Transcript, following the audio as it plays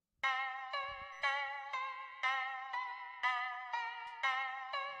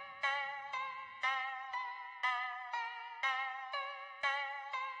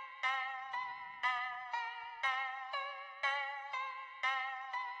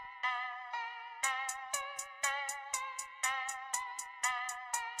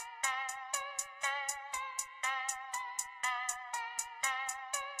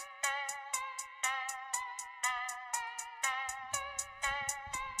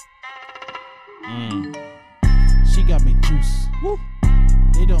She got me juice. Woo.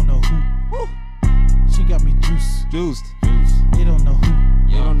 They don't know who. Woo. She got me juice. Juiced. They don't know who.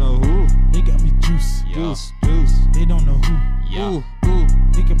 They don't know who. They got me juice. Juice. They don't know who. Ooh.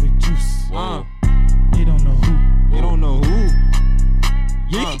 They got me juice. Wow. They don't know who. They don't know who.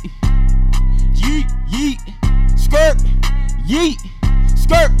 Yeet. Yeet. Yeet. Skirt. Yeet.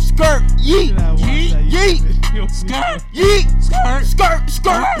 Skirt. Skirt. Yeet. Yeet. Yeet. Skirt. Yeet. Skirt. Skirt.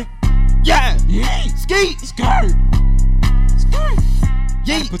 Skirt. Yeah. Yeet. Skeet. Skirt. Skirt.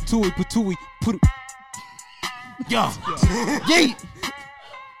 Yeet. Patooey. Yeah. Yeet.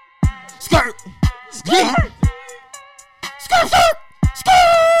 Skirt. Yeet. Skirt. Skirt.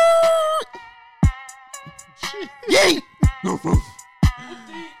 Skirt. Yeet.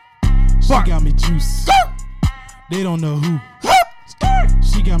 She got me juice. They don't know who.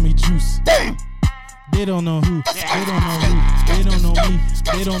 She got me juice. Damn. They don't know who. They don't know who. They don't know me.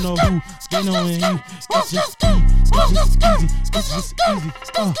 They don't know who. They know me. It's just easy. It's just easy.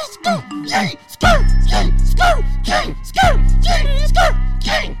 It's just easy. Yay! Skirt! Yay! Skirt! Yay! Skirt! Yay! Skirt!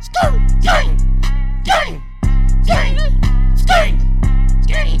 Yay! Skirt! Yay! Yay! Yay! Skirt!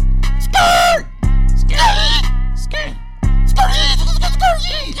 Yay! Skirt! Skirt!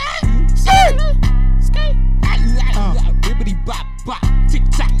 Bibbidi bop bop. Tick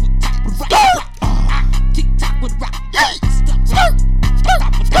tock with top with rock. Tick tock with rock. Yay! Skirt! Skirt!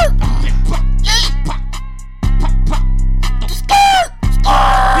 Skirt! Yay! Pop! Pop! Pop! Skirt!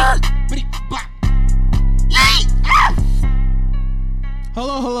 Skirt! Bibbidi bop. Yay!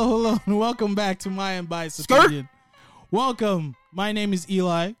 Hello, and welcome back to My Unbiased Skirt. Opinion. Welcome. My name is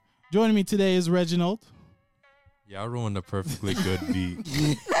Eli. Joining me today is Reginald. Yeah, I ruined a perfectly good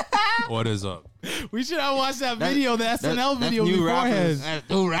beat. What is up? We should have watched that video, the SNL video new beforehand. rappers.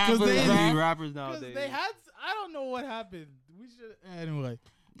 New rappers. they- New rappers Because nowadays. they had, I don't know what happened. We should, anyway.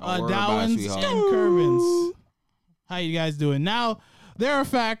 Don't worry about it, Dowens sweetheart. and Curvins. How you guys doing? Now, there are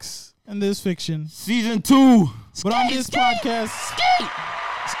facts and there's fiction. Season 2. But on this podcast,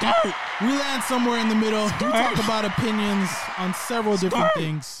 Skirt. we land somewhere in the middle. We talk about opinions on several different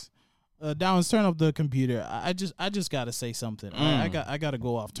things. Downs, turn up the computer. I just gotta say something. I gotta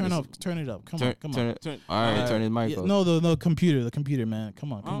go off. Turn it up. Come on. All right, turn his mic up. No, the computer, man.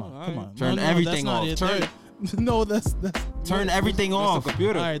 Come on. Turn No, everything that's off. not it. No, that's Turn everything off.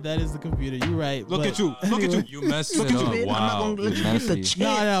 Computer. all right. That is the computer. You're right. Look but at you. anyway. You messed it up. Wow. Messy.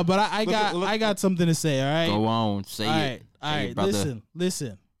 No, but I Look. got something to say. All right. Go on, say All it. right. All Say it, right. brother.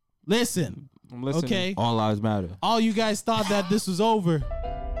 Listen. I'm listening. Okay. All lives matter. All you guys thought that this was over.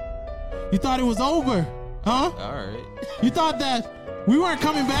 You thought it was over, huh? All right. You thought that we weren't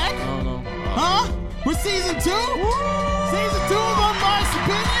coming back, No. huh? We're season 2. Season 2 of Unbiased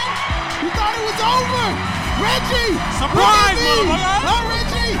Opinion. You thought it was over, Reggie. Surprise, look at me. motherfucker. Huh,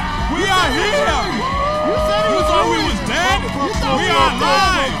 Reggie? We You are said it was here. over. You said it You was thought we over. was dead? You thought We we are were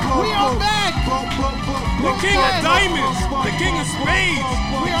dead. live. We are back. The king of diamonds, the king of spades,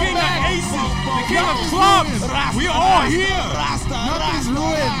 the king of aces, the king of clubs. We are all here. Nothing's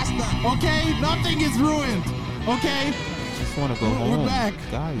ruined. Okay, nothing is ruined. Okay, Just want to go We're home. back.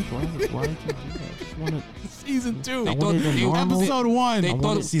 Guys, why did you do that? Just want to. season 2, I wanted the normal. episode 1. They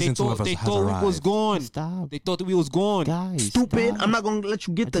thought Season two of us they has thought we was arrived. gone. Stop. They thought we was gone. Guys. Stupid. Stop. I'm not gonna let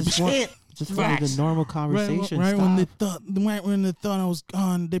you get the just want- chance. Just wanted Facts. the normal Right, conversation. right Stop. when they thought I was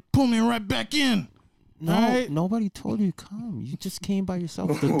gone, they pulled me right back in. No, Alright. nobody told you to come. You just came by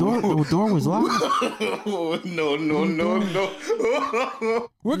yourself. The door was locked.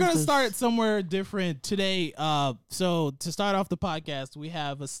 We're gonna Jesus. start somewhere different today. So to start off the podcast, we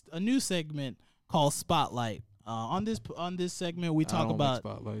have a new segment called Spotlight. On this segment, we talk about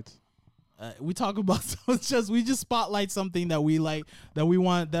spotlights. we just spotlight something that we like, that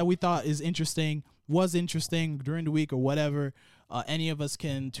we thought was interesting during the week or whatever. Any of us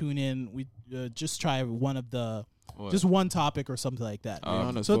can tune in. We just try just one topic or something like that.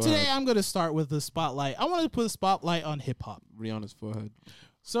 Rihanna's So forehead. today I'm gonna start with the spotlight. I want to put a spotlight on hip hop. Rihanna's forehead.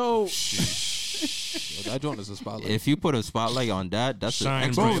 So Yo, that joint is a spotlight. If you put a spotlight on that, that's Shine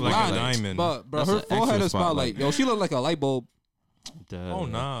an Bro, bright like a light. diamond. But bro, That's her an extra forehead is spotlight. spotlight. Yo, she look like a light bulb. Oh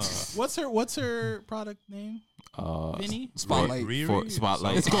nah. what's her product name? Vinny? Spotlight.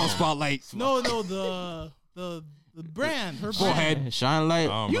 Spotlight. It's called spotlight. No, the brand, her Forehead. brand. Shine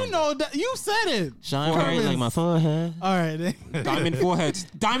light. You know that you said it. Shine bright like my forehead. All right. Diamond foreheads.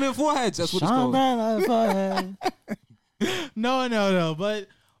 Diamond foreheads. That's what it's Shine called. bright like forehead. No. But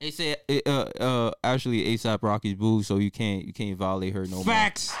They say actually ASAP Rocky's boo, so you can't violate her no more.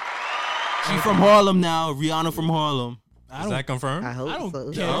 Facts. She from Harlem now. Rihanna from Harlem. I Is that confirmed? I hope I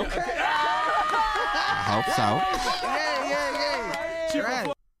don't so. care. Helps out. Yeah.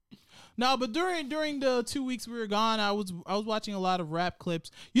 Right. No, but during the 2 weeks we were gone, I was watching a lot of rap clips.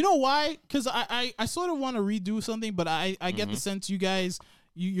 You know why? Because I sort of want to redo something, but I get the sense you guys.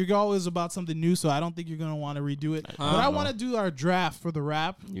 You're always about something new, so I don't think you're gonna want to redo it. But I want to do our draft for the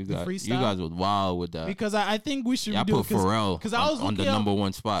rap, You the guys, freestyle, you guys was wild with that. because I think we should Y'all redo put it. Pharrell Because I was on the looking up- number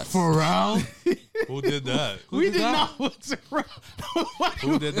 1 spot. Pharrell? Who did that? We did that? not put Pharrell.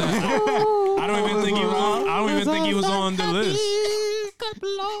 Who did that? I don't even think he was on. I don't even think he was on the list.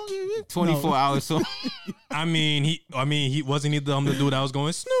 24 hours. So I mean, he wasn't he the dude that was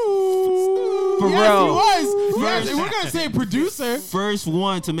going Snoop. Yes, he was. Yes, we're gonna say producer. first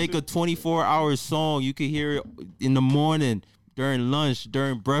one to make a 24-hour song. You could hear it in the morning, during lunch,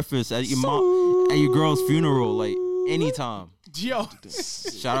 during breakfast, at your girl's funeral, like anytime. Yo,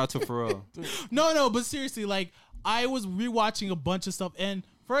 Shout out to Pharrell. no, but seriously, like I was rewatching a bunch of stuff, and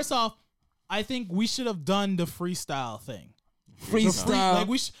first off, I think we should have done the freestyle thing. Freestyle. Like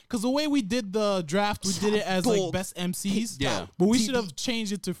because the way we did the draft, we did it as like best MCs. Yeah. But we should have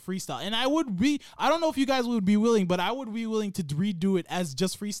changed it to freestyle. And I don't know if you guys would be willing, but I would be willing to redo it as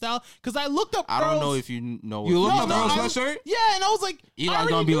just freestyle. Because I looked up. I don't know Earl's- if you know. You what looked freestyle up is. Earl's sweatshirt? Yeah, and I was like, Eli's I already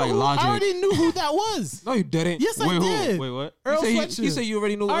gonna be knew- like Logic. I already knew who that was. No, you didn't. Yes, I Wait, did. who? Wait, what? Earl He Sweatshirt. said you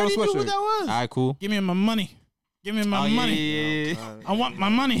already knew I Earl already knew who sweatshirt. that was. All right, cool. Give me my money. Give me my money. Yeah. I want my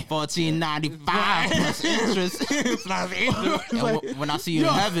money. $14.95 plus interest. And when I see you Yo,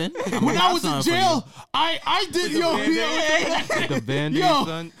 in heaven, I'm When gonna I have was in something for jail, I did yo, you. The Band-Aid, yo,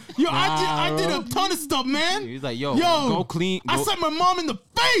 son. yo, I did a ton of stuff, man. He's like, yo, Yo, go clean. I Go. slapped my mom in the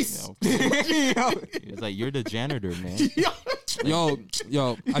face. He's like, you're the janitor, man. Yo,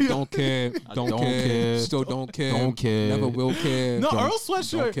 I don't care. Don't don't care. care. Still don't care. Don't care. Never will care. No, Don't- Earl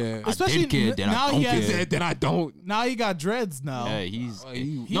Sweatshirt, care. especially I did care, then I now don't he has. care. Then I don't. Now he got dreads. Now Yeah, he's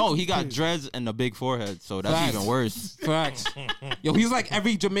He- no, he got dreads and a big forehead, so that's Facts. even worse. Facts. Yo, he's like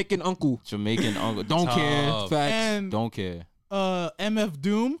every Jamaican uncle. Jamaican uncle, don't care, Facts. and don't care. MF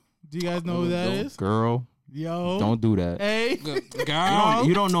Doom. Do you guys know who that is? Girl, Yo, don't do that. Hey. Girl.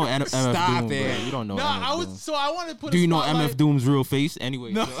 You don't know MF Stop Doom, it. bro. You don't know. No, MF I Doom. was so I want to put. Do a you know spotlight- MF Doom's real face?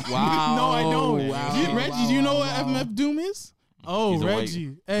 Anyway, No, Wow. no, I don't. Wow. Reggie, do you know what MF Doom is? Oh, He's a white-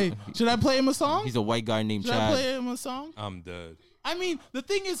 Reggie. Hey, should I play him a song? he's a white guy named Should I play Chad. him a song? I'm dead. I mean, the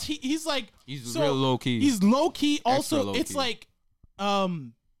thing is, he's like He's real low key. He's low key. Also, low it's key. like,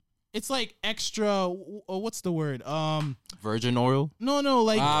 it's like extra. What's the word? Virgin oil. No,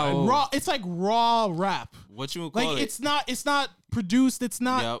 like Wow. raw. It's like raw rap. What you would call Like it? it's not produced. It's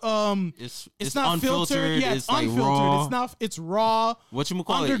not Yep. It's not unfiltered. filtered. Yeah, it's like unfiltered. raw. It's not. It's raw. What you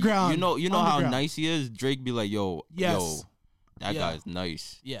call Underground. it? You know how Underground. nice he is. Drake be like, yo, Yes. that Yeah. guy's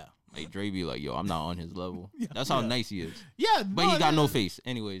nice. Yeah. Like Drake be like, yo, I'm not on his level. That's how Yeah. nice he is. Yeah, But he got no face.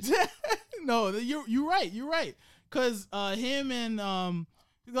 Anyways, No, you're right. You're right. Cause him and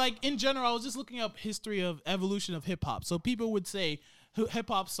like in general, I was just looking up history of evolution of hip hop. So people would say hip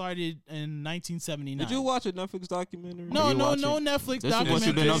hop started in 1979. Did you watch a Netflix documentary? No, you no watch it? Netflix This is what documentary.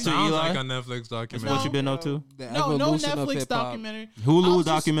 you been up to, Sounds Eli? like a Netflix That's documentary. what you been up to? The No evolution of Netflix hip-hop. documentary. I Hulu was just-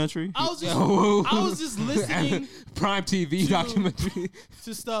 documentary. I was just Yo. I was just listening Prime TV documentary.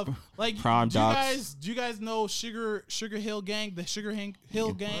 to stuff like Prime do you docs. guys know Sugar Hill Gang, the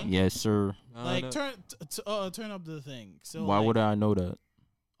Hill Gang? Yes, sir. Like turn up the thing. So Why like, would I know that?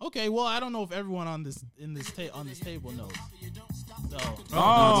 Okay, well I don't know if everyone on this table knows. So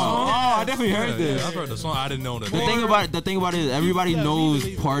I definitely heard this. I've heard the song. I didn't know that. The thing about it is everybody Yeah, knows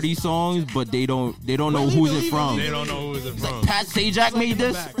believe it. party songs, but they don't know Believe who's it, it from. They don't know who is it from. Pat Sajak made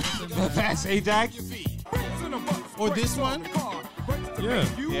this. Fast Ajax. Or this one? Yeah.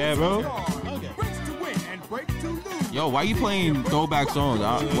 Yeah, bro. Okay. Yo, why you playing throwback songs?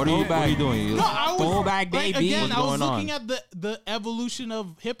 What are you doing? No, I was Throwback, like, baby. again, What's I was going looking on? at the evolution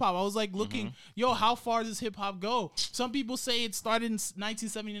of hip hop. I was like looking, yo, how far does hip hop go? Some people say it started in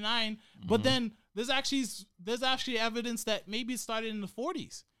 1979, but then there's actually evidence that maybe it started in the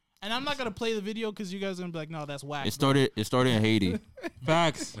 40s. And I'm not gonna play the video because you guys are gonna be like, no, that's whack. It started in Haiti.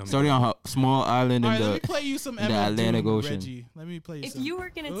 Facts. Started on a small island All in right, let me the. play you some in the MF Atlantic Doom, Ocean. Reggie. Let me play you If some. you were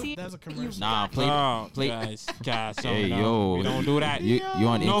gonna see, that's a commercial. Nah, play. Guys, Hey, no, yo. we don't do that. You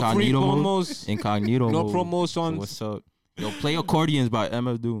on No free incognito mode? promos. Incognito No mode. promotions. What's up? Yo, play Accordions by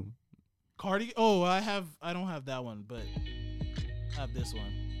MF Doom. Cardi. Oh, I don't have that one, but I have this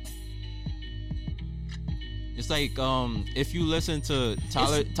one. It's like if you listen to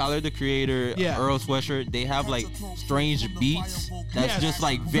Tyler the Creator, Yeah. Earl Sweatshirt, they have like strange beats that's Yes. just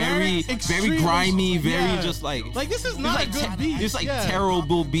like Very very extremely- grimy, very yeah. just like This is not a good beat. It's like Yeah.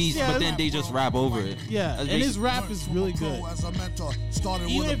 terrible beats, Yeah, but then they just rap over it. Yeah, That's and his rap is really good.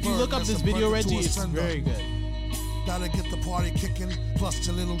 Even if you look up this video, Reggie, it's very good. Gotta get the party kicking. Plus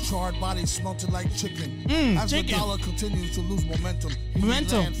your little charred body smelting like chicken. As chicken. the dollar continues to lose momentum.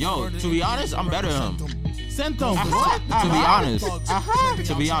 Momentum. Yo, to be honest, I'm better than him. Sent them. To be honest,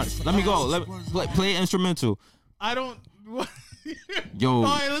 to be honest, let me go. Let play instrumental. I don't. Yo, All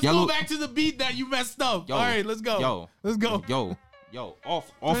right, let's yellow, go back to the beat that you messed up. Yo, All right, let's go. Yo, let's go. Yo,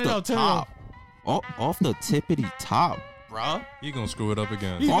 off Turn it the up, turn it top, off the tippity top, bruh. You gonna screw it up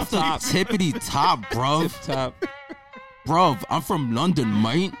again. Off the tippity top, bruv. Top. Bruv, I'm from London,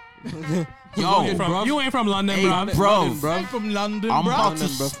 mate. Yo, You ain't from London, hey, bro. bro. I'm from London, I'm bro. about to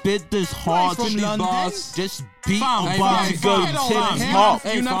spit this hard from to the London? boss. This beat Fam, about to go fam, tip fam. top.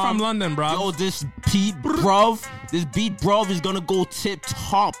 You're not from London, bro. Yo, this beat, bruv. This beat, bruv, is gonna go tip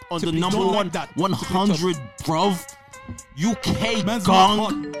top on the number don't one like that. 100, bruv. UK Man's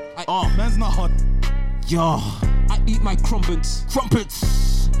gong. not Oh, Man's not hot. yo, I eat my crumpets.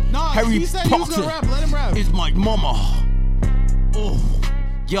 crumpets. Nah, Harry he said he was gonna Potter rap. Let him rap. is my mama. Oh,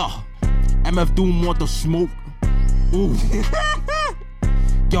 yeah. MF Doom want the smoke. Ooh.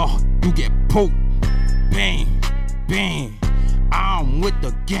 Yo, you get poked. Bang, bang. I'm with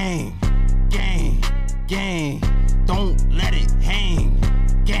the gang. Gang, gang. Don't let it hang.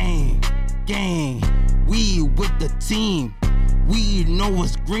 Gang, gang. We with the team. We know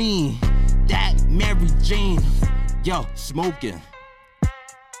it's green. That Mary Jane. Yo, smoking.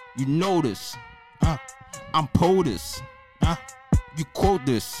 You know this. I'm POTUS. You quote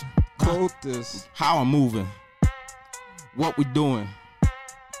this. Quote this. How I'm moving. What we doing.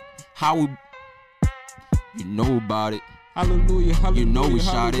 How we. You know about it. Hallelujah, hallelujah. You know we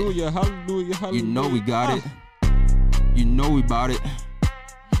shot it. Hallelujah, hallelujah, hallelujah. You know we got it. You know we about it.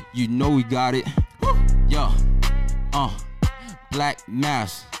 You know we got it. Yo. Black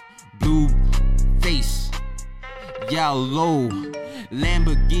mask. Blue face. Yellow.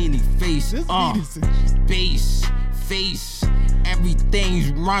 Lamborghini face. This beat is interesting. Face. Face.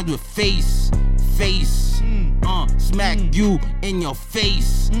 Everything's rhymes with face. Face. Smack you in your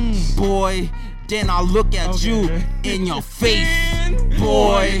face. Boy. Then I look at you in your face.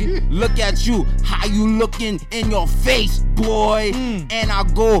 Boy. Look at you. How you looking in your face, boy. And I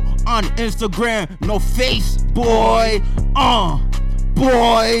go on Instagram. No face, boy.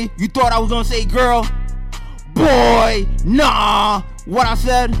 Boy. You thought I was gonna say girl? Boy. Nah. What I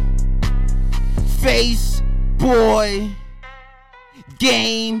said? Face, boy.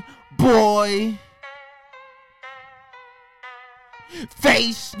 Game, boy.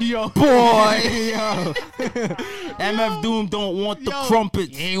 Face, Yo. boy. MF Doom don't want the Yo.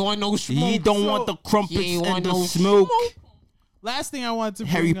 crumpets. He ain't want no smoke. He don't want the crumpets He ain't and want the no smoke. Last thing I wanted to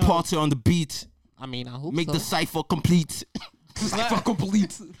Harry bring up. Potter on the beat. I mean, I hope Make so. the cipher complete. cipher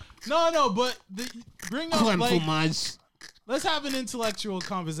complete. No, but bring up like Compromise. let's have an intellectual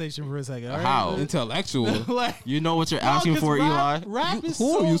conversation for a second. All right? How? Intellectual. like You know what you're no, asking 'cause for, Eli? Rap is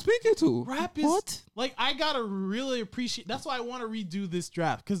Who so. are you speaking to? Rap is What? like I gotta really appreciate. That's why I want to redo this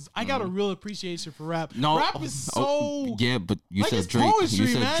draft because I got a real appreciation for rap. No. Rap is so. Yeah, but you like said it's Drake. poetry, You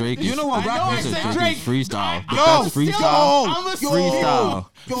said man. Drake. You know what? You I know I said said Drake is Drake. freestyle. Yo, That's freestyle. I'm a Freestyle.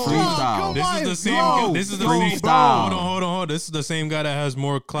 Freestyle. This is the same. Yo, This is the freestyle. same. Hold on. This is the same guy that has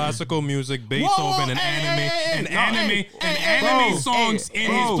more classical music, Beethoven, and anime songs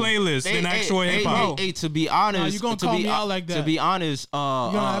in his playlist than actual hip hop. Hey, to be honest, you gonna to call be me out like To that. be honest,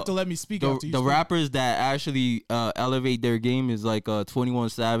 You're gonna have to let me speak after you. the speak. rappers that actually elevate their game is like 21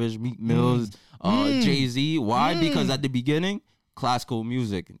 Savage, Meek Mills, Jay-Z. Why? Because at the beginning, classical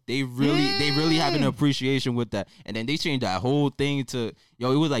music. They really have an appreciation with that. And then they changed that whole thing to it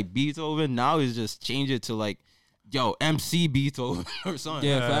was like Beethoven. Now it's just change it to like MC Beethoven or something.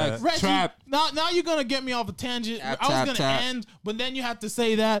 Yeah, facts. Reggie, Trap. Now you're gonna get me off a tangent. Tap, I was tap, gonna tap. end, but then you have to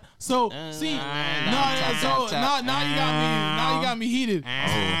say that. So see, tap, tap, tap. now you got me heated.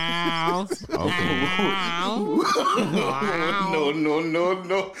 I've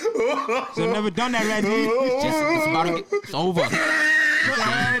never done that, Reggie. It's about to get, it's over.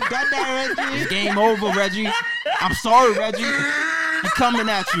 It's game over, Reggie. I'm sorry, Reggie. I'm coming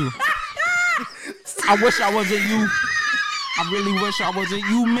at you. I wish I wasn't you. I really wish I wasn't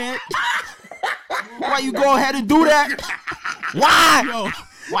you, man. Why you go ahead and do that? Why?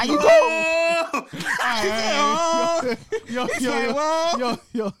 Why you go? Yo,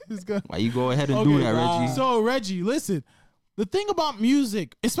 it's good. Why you go ahead and do that, Reggie? So Reggie, listen. The thing about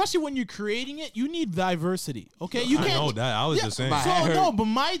music, especially when you're creating it, you need diversity. Okay, you I can't. know that. I was just saying. So no, but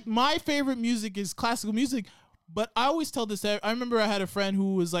my favorite music is classical music. But I always tell this. I remember I had a friend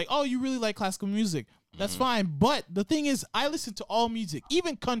who was like, "Oh, you really like classical music? That's fine." But the thing is, I listen to all music,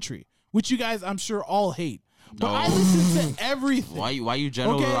 even country, which you guys I'm sure all hate. but No. I listen to everything. Why you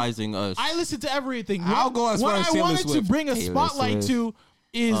generalizing us? I listen to everything. I'll go as far what as I Taylor wanted to Swift. bring a Taylor spotlight Swift. to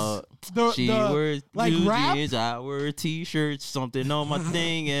is She the wears like blue rap. jeans, I wear t-shirts, something on my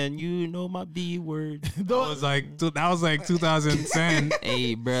thing, and you know my B word. The, That was like 2010.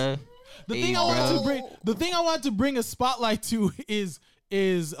 Hey, bruh. the Hey, thing I wanted to bring a spotlight to is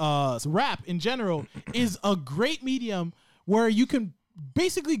rap in general is a great medium where you can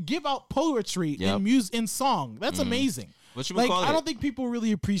basically give out poetry Yep. in music in song. That's amazing. What you Like call I it? don't think people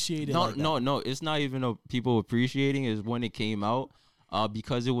really appreciate it. No, like that. no. It's not even people appreciating. Is when it came out,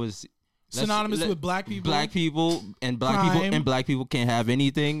 because it was Synonymous with black people. Black people and black Crime. people can't have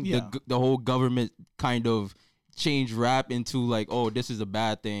anything. Yeah. The whole government kind of changed rap into like, oh, this is a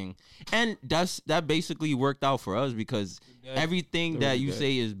bad thing, and that basically worked out for us because everything that you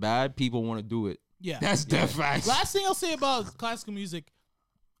say is bad, people want to do it. Yeah. That's dead facts. Last thing I'll say about classical music,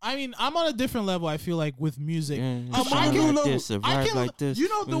 I mean, I'm on a different level. I feel like with music, I can like this, like this. You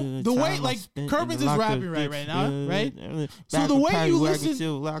know the way like Kerbins is rapping right now, right? So the way you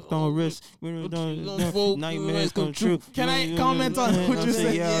listen, locked on wrist, nightmares come true. Can I comment on what you're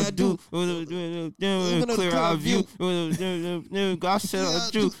saying? Yeah, I do. Clear our view. I said I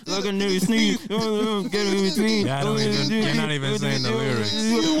do. Like a nigga sneeze. Get in between. Yeah, you're not even saying the lyrics.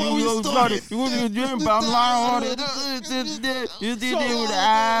 I'm lying on it. You did it with the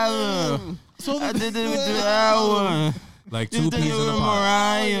album. So I did it with the album. Like 2 peas in a pot.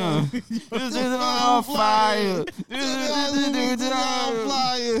 Mariah. This is on fire. This is on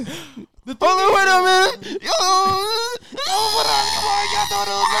fire. Hold on, wait a minute.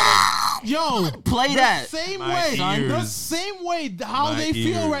 yo, Play that. same My way, the ears. same way how My they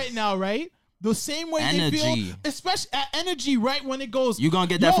feel ears. right now, right? The same way they Energy. feel, especially energy, right when it goes. You gonna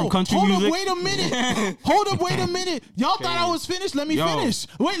get that Yo, from country hold music? Up, wait a minute. Hold up, wait a minute. Y'all thought I was finished. Let me Yo. finish.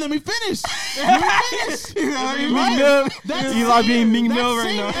 Wait, let me finish. Let me finish. Mill. That's You like being Meek that Mill right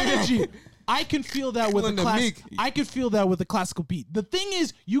same now. energy. I can feel that with Feeling the the class. Meek. I can feel that with the classical beat. The thing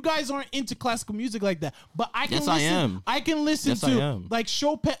is, you guys aren't into classical music like that, but I can Yes, listen. I am. I can listen Yes, I to am. like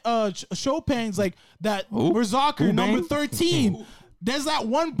Chopin's like that Who? Berserker Who number bang? 13. There's that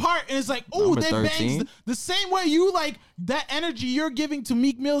one part, and it's like, oh, Number they 13? bangs the same way you like that energy you're giving to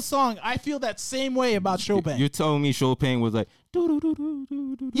Meek Mill's song. I feel that same way about Chopin. You're telling me Chopin was like, Yeah,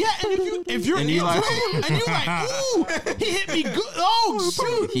 and if you're And you like- ooh, he hit me good. Oh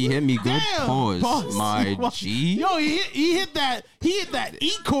shoot, he hit me good. Damn. Pause. My G. Yo, he hit that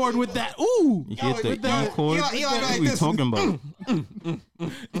E chord with that. Ooh, He hit the with that- E chord. Eli What like are we this. talking about?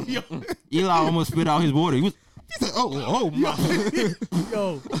 Yo, Eli almost spit out his water. He was. Oh my.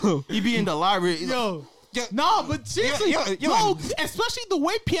 yo, He be in the library. He's like, yo. No, but seriously, yo, yo, especially the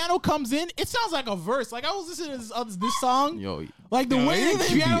way piano comes in, it sounds like a verse. Like I was listening to this song, Yo, like the way the they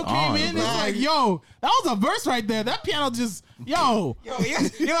be piano came on, in, bro. it's like, yo, that was a verse right there. That piano just, yo,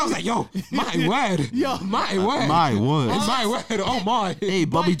 I was like, yo, my word. Yo. My word. my word. My word. Oh my. Hey,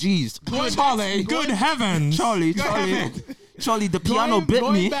 Bubby G's. Charlie. Good heavens. Charlie, the piano bit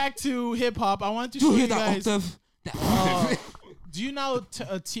going me. back to hip hop, I want to show You you hear that guys. octave? Do you know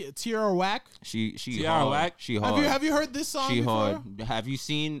Tierra Whack? She Tiara hard. Whack? She hard. Have you heard this song She before? hard. Have you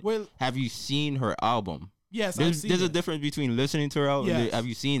seen? Well- Have you seen her album? Yes, I've There's, seen there's a it. difference between listening to her album. Yes. And have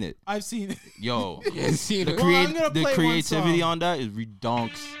you seen it? I've seen it. Yo, Yeah, see the it. Well, I'm gonna the play one creativity song. on that is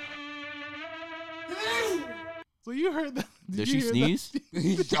redonks. So you heard that? Did she sneeze?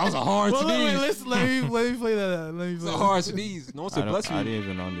 That was a hard Well, wait, sneeze. listen, let me play that. Let me It's play a that. hard sneeze. No one said bless I you. didn't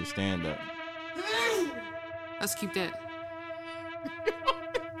even understand that. Let's keep that.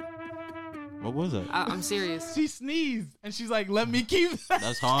 What was that? I'm serious. She sneezed and she's like, "Let me keep that."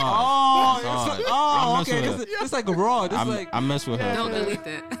 That's hard. Oh, That's hard. I mess okay. with her. This is like a raw. This is I'm- like I mess with her. Don't delete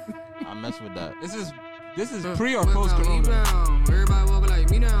that. I mess with that. this is pre or post corona. Everybody walking like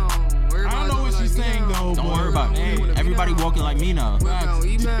me now. I don't know what she's saying though. Don't but- worry about it. Everybody walking like me now.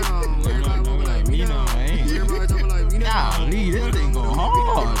 Everybody walking Like me now, man. Everybody talking like me now. Golly, this thing go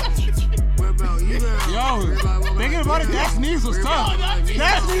hard. Yo, thinking about it, that sneeze was tough.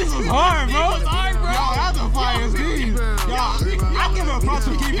 That sneeze was hard, bro. Yo, that's a fire sneeze. Yo, I give her props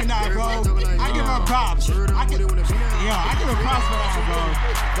for keeping that, bro. I give her props. I give her props for that,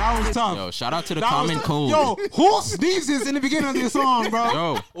 bro. That was tough. Yo, shout out to the That was Common tough. Cold. Yo, who sneezes in the beginning of this song, bro?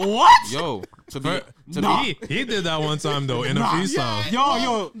 Yo, What? yo. To be, He did that one time though in a freestyle.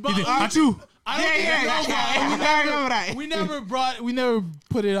 Yo, But, He did. I I don't even know, bro. I remember that. We never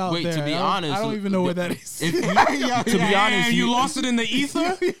put it out Wait, there. to be I don't- honest, I don't even know what that is. If you, To be honest, you lost it in the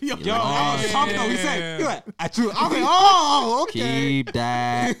ether. Yo, I was talking though. He said, he like, I was like, oh, okay. keep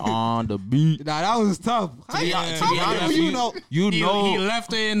that on the beat. Nah, that was tough. To be honest, you know, you He know,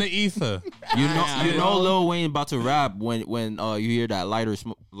 left it in the ether. you know, Lil Wayne about to rap when you hear that lighter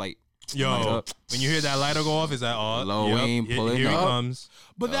smoke, like. Yo, when you hear that lighter go off, is that all? Lil Wayne pulling here he up. comes.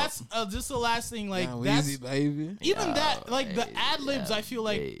 But that's just the last thing. Like Nah, that's Weezy, baby. even that. Like the ad libs, I feel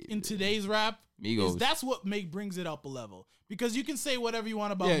like in today's rap, Migos. that's what brings it up a level. Because you can say whatever you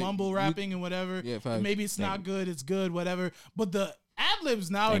want about Yeah, mumble rapping and whatever. Yeah, and facts. maybe it's not good, it's good, whatever. But the ad libs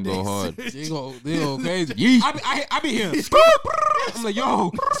They nowadays, go hard. They go crazy. Yeesh. I be here. I'm like, yo,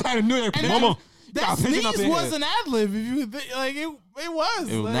 it's had a new year. And that Got pigeon up sneeze in was here. an ad lib. If you think, like it was.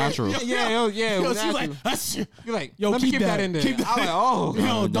 It was Like, natural. Yeah, it was she like, natural. "Hush." You're like, Yo, let me keep keep that that. in there. Keep that. I'm like, oh.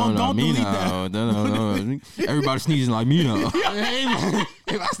 Yo, don't me delete now. that. No. Everybody sneezing like me now.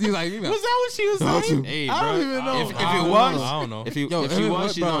 If I see like, you know. Was that what she was saying? Hey, I don't bro. even know. If it I was, don't know. if Yo, she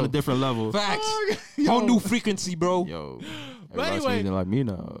was, she's bro. on a different level. Facts. Yo. Whole new frequency, bro. Yo, But everybody anyway, sneezing like me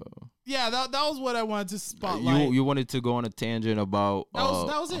now. yeah, that was what I wanted to spotlight. You wanted to go on a tangent about that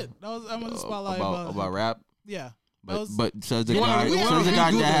was it. I wanted to spotlight about rap. Yeah. That But was- but says the You guy wanna- says the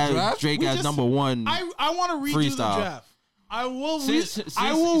guy redo the that has draft? Drake We as just- number one. I want to redo the Freestyle. draft. I will Since-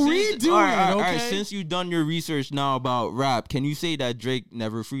 I will since- redo all right, it. all right, Okay. since you've done your research now about rap, can you say that Drake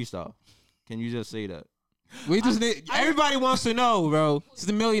never freestyle? Can you just say that? We just need, everybody wants to know, bro. It's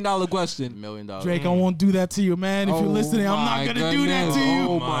the $1 million question. $1 million. Drake, I won't do that to you, man. If you're listening, I'm my not gonna do that to you.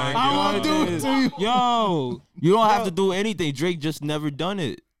 Oh my I won't do it to you. Yo, you don't have to do anything. Drake just never done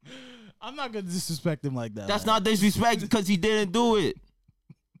it. I'm not gonna disrespect him like that. That's man. not disrespect because he didn't do it.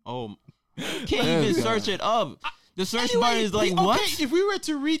 Oh, can't even search it up. The search Anyway, bar is like okay, what? if we were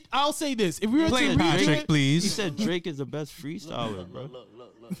to read, I'll say this. If we were Play to it, redo Patrick, it, He please. said Drake is the best freestyler, bro.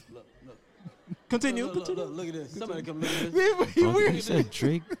 Continue. Look at this. Somebody come look at this. if we were- He said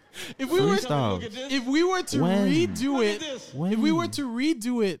Drake if we were freestyle. if we were to When? redo it, When? if we were to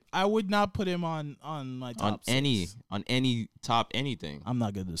redo it, I would not put him on my top on any six. top anything. I'm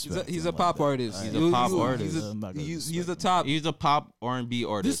not gonna disrespect. He's him a pop like that. artist. He's a pop artist. I'm not gonna He's a top. He's a pop R&B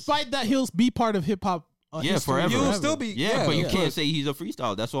artist. Despite that, he'll be part of hip hop. Yeah, history forever. You'll still be. Yeah, but you of can't course. say he's a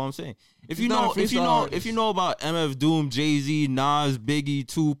freestyle. That's what I'm saying. If He's you not know, a freestyle artist. if you know about MF Doom, Jay-Z, Nas, Biggie,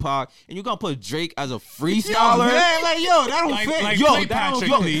 Tupac, and you gonna put Drake as a freestyler, Yeah, like yo, that don't fit. Like Yo, play that don't- Patrick,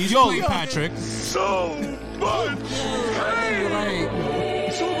 yo, please. yo, Play yo. Patrick.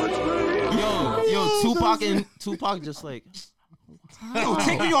 yo, Tupac just like Yo,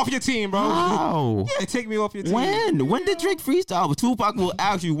 take me off your team, bro. how? Yeah, take me off your team. When did Drake freestyle? But Tupac will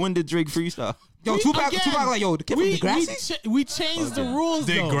ask you when did Drake freestyle? Yo, Tupac like, yo, the kid from Degrassi? we changed the rules.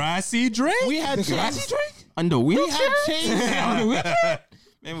 though. Degrassi Drake? We had Degrassi changed. Drake? On the We wheelchair? had changed.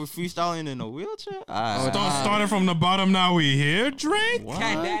 Man, we're freestyling in a wheelchair? Starting from the bottom, now we here, Drake?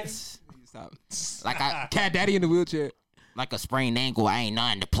 Cat Daddy. Stop. Like Cat Daddy in the wheelchair. a sprained ankle, I ain't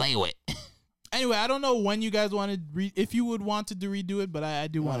nothing to play with. Anyway, I don't know when you guys wanted if you would want to redo it, but I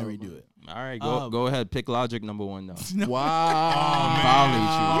do want to redo it. All right, go ahead. Pick Logic number one now. Wow.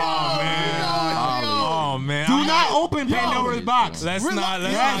 Oh, man. Do not open Pandora's box. Let's not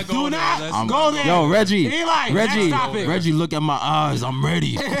go do there. not Let's go there. Yo, Reggie. Eli, next topic. Reggie, look at my eyes. I'm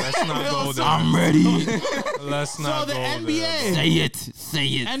ready. Let's not go there. I'm ready. Let's not So the go NBA. there. Say it. Say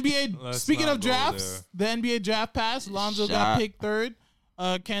it. NBA. Let's Speaking not of go drafts, the NBA draft passed. Lonzo got Shot. picked third.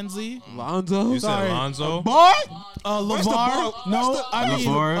 Kenzie, Lonzo. You said Sorry. Lonzo? Boy. LeVar. No, I mean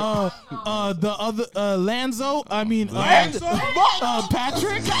LeVar. the other Lanzo. I mean Patrick.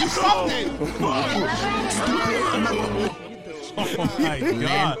 Oh, my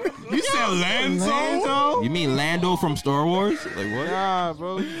God. You said Lanzo? You mean Lando from Star Wars? Like what? Nah,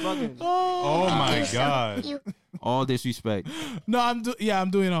 bro. You fucking. Oh, my God. All disrespect. No, I'm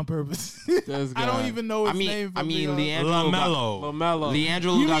doing it on purpose. I don't even know his name. Leandro. LaMelo. LaMelo.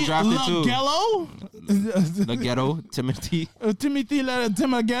 Leandro got drafted too. Gello? The ghetto. Timothy. Timothy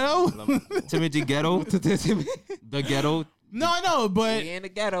Ghetto? Timothy Ghetto. The ghetto. No, but in the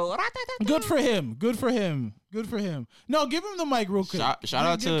ghetto. good for him. Good for him. Good for him. No, give him the mic real quick. Shout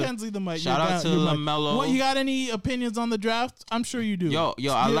out Give to Kensley the mic. shout out to Your mic. LaMelo. What, you got any opinions on the draft? I'm sure you do. Yo,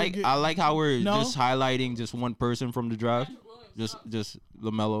 I like how we're No? just highlighting just one person from the draft. Just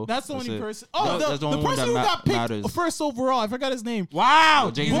LaMelo. That's the only it. person. Oh, That's the only one person who that got picked matters. first overall. I forgot his name.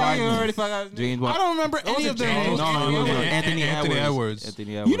 Wow. James Boy, Wiseman. you already forgot his name. James I Wiseman. don't remember any of their names. No, Anthony Anthony Edwards. Edwards.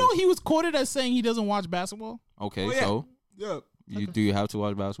 Anthony Edwards. You know he was quoted as saying he doesn't watch basketball. Okay, Oh, yeah. so Yeah. Do you have to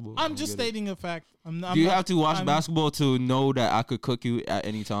watch basketball? I'm just stating a fact. I'm Do you not- have to watch I'm- basketball to know that I could cook you at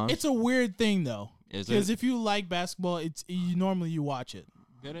any time? It's a weird thing though, Is because it? if you like basketball, it's normally you watch it.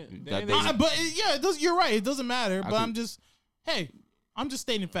 That But yeah, it does. You're right. It doesn't matter. But could- I'm just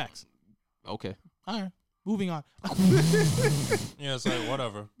stating facts. Okay. All right, moving on. Yeah, it's like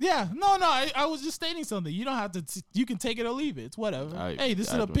whatever. Yeah, no. I was just stating something. You don't have to. You can take it or leave it. It's whatever. Hey, this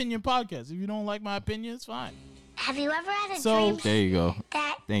is an opinion podcast. If you don't like my opinion, it's fine. Have you ever had a So- dream There you go.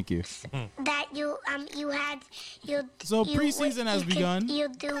 that Thank you. that you had you? So you preseason would- has you could- begun. You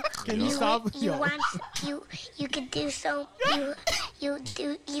do. Can you stop? You Yo. want you could do so. You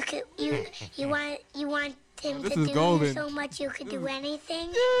do. You could you want him This to is do golden. you so much you could do anything.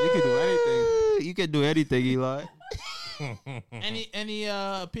 You can do anything. You can do anything, Eli. Any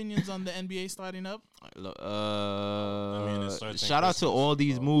opinions on the NBA starting up? it starts in Shout out to Christmas, all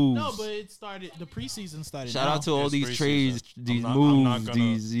these so- moves. No, but it started. The preseason started. Shout now. out to all It's these preseason. trades, these I'm moves, not gonna-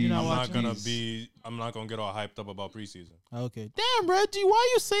 these. You're not I'm not watching gonna these- be. I'm not gonna get all hyped up about preseason Okay. Damn, Reggie, why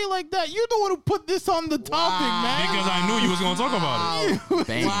you say it like that? You're the one who put this on the topic, man. because I knew you was gonna talk about it.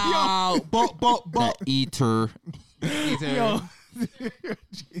 Bang. Wow. That eater. Yo.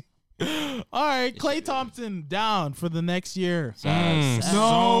 All right, Klay Thompson down for the next year. Sad. So,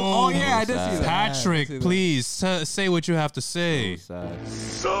 Oh yeah, I did sad. see that. Patrick, I did see that. please say what you have to say. Sad.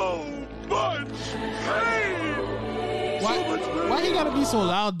 Why he gotta be so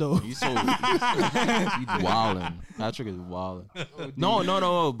loud though? He's so he's wildin'. Patrick is wildin'.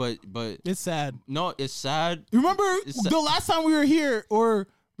 No, but It's sad. no, it's sad. Remember It's the last time we were here, or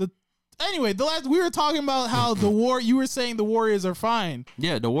the last we were talking about how you were saying the Warriors are fine.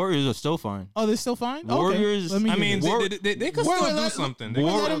 Yeah, the Warriors are still fine. Oh, they're still fine. Warriors- Okay. Let me I hear mean, this. they could Wait, still wait, do let- something. They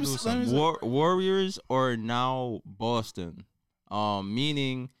War- could let him- still do let him- something. Warriors are now Boston.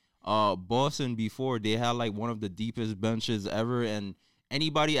 Meaning Boston before they had like one of the deepest benches ever, and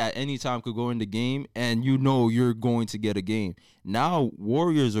anybody at any time could go in the game and you're going to get a game. Now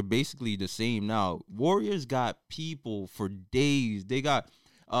Warriors are basically the same now. Warriors got people for days. They got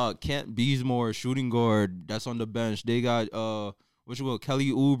Kent Bazemore, shooting guard, that's on the bench. They got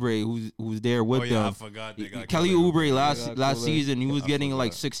Kelly Oubre, who's there with Oh yeah, I them. forgot they got Kelly Oubre last Kelly. season, he was I getting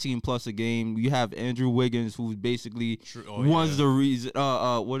like forgot. 16 plus a game. You have Andrew Wiggins, who's basically Oh, was yeah. the reason.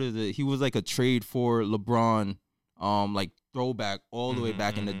 What is it? He was like a trade for LeBron, like throwback all the way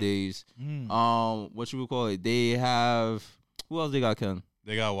back in the days. What should we call it? They have who else? They got Ken.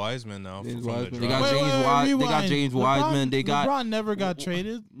 They got Wiseman now James from the Wiseman. They draft. got James Wiseman. They got James Wiseman. They got LeBron never got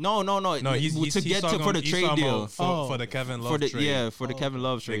traded. no. No, he's to get to for the trade deal for the Kevin Love for the trade. for the Kevin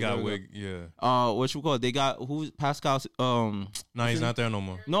Love trade. They got There we Wig. Yeah. go. What you call it? They got who's Pascal? No, he's not there no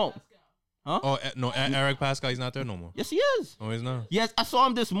more. No. Oh no, Eric Pascal, he's not there no more. Yes, he is. No, he's not. Yes, I saw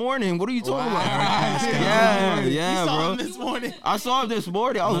him this morning. What are you talking about? Pascal. Yeah, You yeah, saw bro. him this morning. I saw him this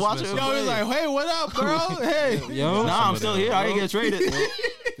morning. I was Must watching been him Yo, he's play. like, hey, what up, bro? Hey. Yo. Nah, I'm still here. I didn't get traded.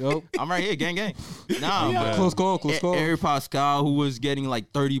 Yo. I'm right here, gang. Nah, but Close call. Close call. Eric Pascal, who was getting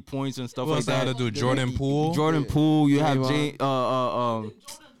like 30 points and stuff Who like else had to that. do? Jordan Poole. Jordan Poole. You have Draymond.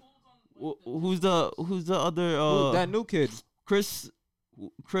 who's the other That new kid.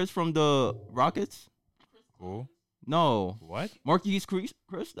 Chris from the Rockets? Who? No, What? Marquise Chris.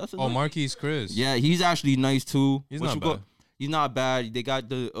 That's his Oh, name? Marquise Chris. Yeah, he's actually nice too. He's What not you call- bad. He's not bad. They got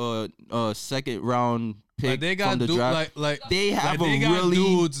the second round pick Like they got from the dudes draft. They have they a got really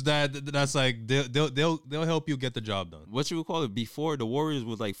dudes that's like they'll help you get the job done. what you would call it before the Warriors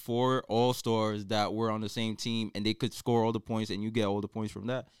was like 4 all-stars that were on the same team and they could score all the points and you get all the points from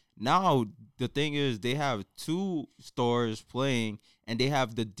that. Now the thing is they have 2 stars playing and they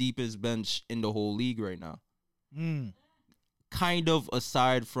have the deepest bench in the whole league right now. Kind of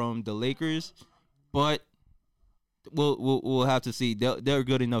aside from the Lakers, but we'll have to see. They're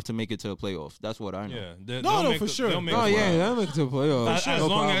good enough to make it to a playoff. That's what I know. Yeah, No, for sure. They'll make Oh it yeah, work. that makes it playoffs.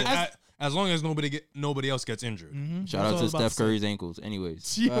 As long as nobody else gets injured. Shout out to Steph Curry's ankles.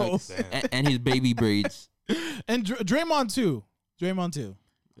 Anyways, Yo. and his baby braids. And Draymond too.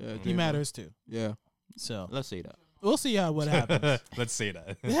 Yeah, He matters too. Yeah. So Let's say that. we'll see what happens. Let's say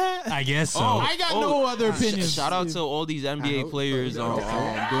that. Yeah. I guess so. I got no other opinions. Shout out to all these NBA players doing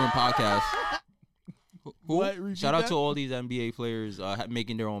podcasts. What? Repeat Shout out that? to all these NBA players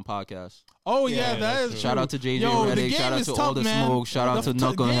making their own podcasts. Oh Yeah, that that's is Shout true. out to JJ Yo, the Redick. game Shout out is to tough, All the man. Smoke. Shout out to The game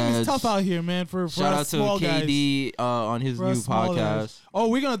is Knuckleheads. tough out here, man. For Shout out us to small guys. KD on his For new us small guys. podcast. Oh,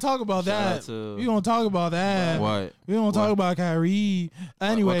 we're gonna talk about Shout that. out to- We're gonna talk about that. What? We're gonna talk about Kyrie.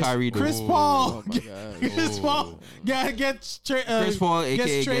 Anyways, Kyrie do? Chris Ooh, Paul. Oh my God. Chris Paul gets Chris Paul, gets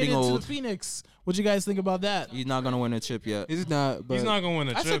aka traded getting to the old. Phoenix. What you guys think about that? He's not gonna win a chip yet. He's not. But He's not gonna win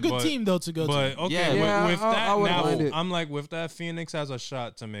a That's chip. a good but, team though to go But to. okay, Yeah, with I that wouldn't now, mind it. I'm like, with that, Phoenix has a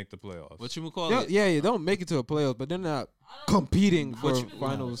shot to make the playoffs. What you would call Yeah, it? yeah, you don't make it to a playoffs, but they're not competing for What you-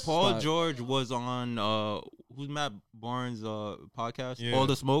 finals. Paul spot. George was on who's Matt Barnes' podcast? Yeah. All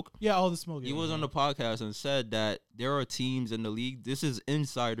the Smoke. Yeah, all the smoke. He was on the podcast and said that there are teams in the league. This is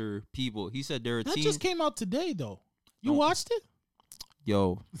insider people. He said there are That teams. just came out today though. You Don't- watched it?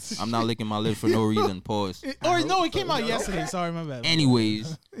 Yo, I'm not licking my lips for no reason. Pause. Or no, it came out yesterday. Sorry, my bad.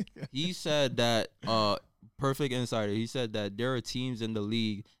 Anyways, he said that perfect insider. He said that there are teams in the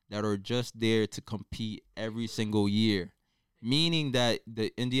league that are just there to compete every single year, meaning that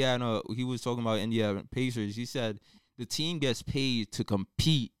the Indiana. He was talking about Indiana Pacers. He said the team gets paid to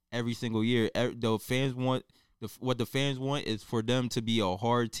compete every single year. The fans want. What the fans want is for them to be a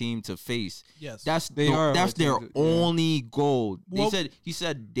hard team to face. Yes. That's They are a that's hard their team to- yeah. only goal. Well- He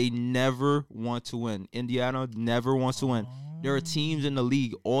said they never want to win. Indiana never wants to win. There are teams in the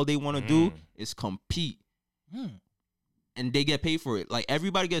league. All they want to do is compete, and they get paid for it. Like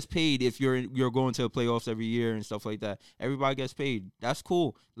everybody gets paid if you're going to the playoffs every year and stuff like that. Everybody gets paid. That's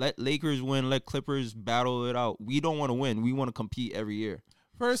cool. Let Lakers win. Let Clippers battle it out. We don't want to win. We want to compete every year.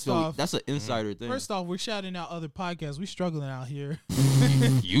 First So off, that's an insider thing. First off, we're shouting out other podcasts. We struggling out here.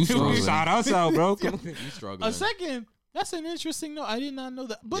 you struggling. Shout us out, bro. Come on. You struggling. A second, that's an interesting note. I did not know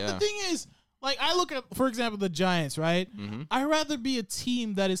that. But the Yeah. thing is, like, I look at, for example, the Giants, right? Mhm. I'd rather be a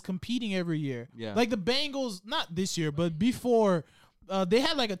team that is competing every year. Yeah. Like the Bengals, not this year, but before, they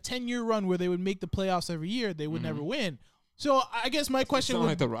had like a 10-year run where they would make the playoffs every year. They would never win. So I guess my question Sound would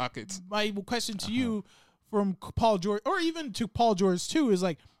like the Rockets. my question to you from Paul George, or even to Paul George too, is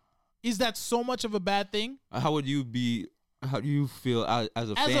like, is that so much of a bad thing? How would you be? How do you feel as a As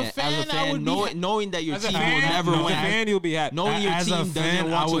a fan? fan, I would be knowing that your As a team fan, will never as a win. fan, you'll be happy. Knowing your As team a doesn't fan, I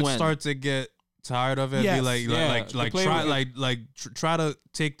want to would win. start to get tired of it. Yes. Be like, Yeah, like, the like, player try, would try to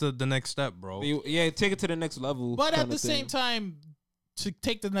take the next step, bro. Yeah, take it to the next level. But at kinda the same thing. time, to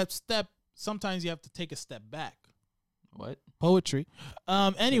take the next step, sometimes you have to take a step back. What? Poetry.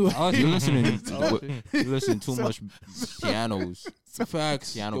 Anyway, Oh, You're listening. Oh, You listen too much pianos.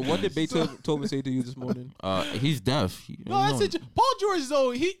 Facts. Piano Yo, what did keys. Beethoven say to you this morning? He's deaf. no, that's it. Paul George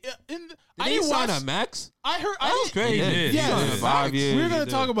though, he I Did he didn't sign watch. a max? I heard. That was I crazy. He did. Yeah, He signed yeah. 5 years. We're He gonna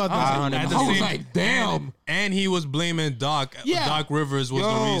did. talk about At this. the I was same- like, damn. And he was blaming Doc. Yeah. Doc Rivers was Yo.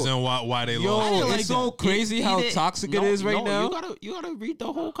 the reason why they Yo, lost. didn't like it's so that. crazy He how didn't- toxic no, it is right no, now. You gotta read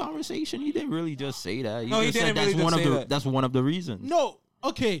the whole conversation. He didn't really just say that. No, he just said didn't really that's one just of say the that. that's one of the reasons. No,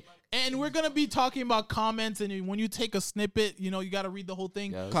 okay, and we're gonna be talking about comments, and when you take a snippet, you know you got to read the whole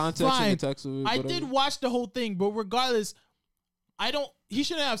thing. Yes. Context Fine. and the text of it. I whatever. did watch the whole thing, but regardless, I don't. He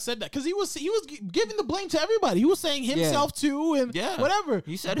shouldn't have said that because he was giving the blame to everybody. He was saying himself too, and Yeah. whatever.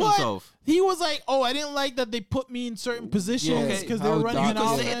 He said But himself. He was like, "Oh, I didn't like that they put me in certain positions Okay, because they were how running an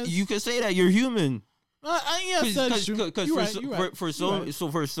Doc- offense." You could say that you're human. Yes, that's true. You're right, you're right. For You're so right.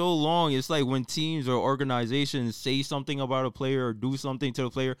 for so long, it's like when teams or organizations say something about a player or do something to the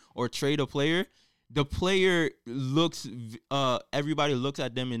player or trade a player, the player looks everybody looks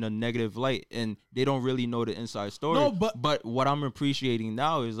at them in a negative light and they don't really know the inside story. No, but what I'm appreciating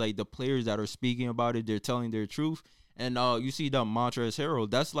now is like the players that are speaking about it, they're telling their truth. And you see the Montrezl Harrell,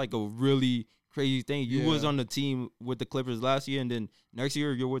 that's like a really crazy thing. You was on the team with the Clippers last year, and then next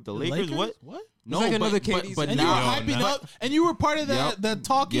year you're with the Lakers. What? No, like but, another but, KD but and you were now, hyping no. up, and you were part of that Yep. that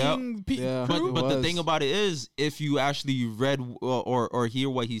talking Yep. Yeah. crew. but the was. thing about it is, if you actually read or hear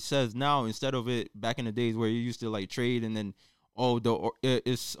what he says now, instead of it back in the days where you used to like trade and then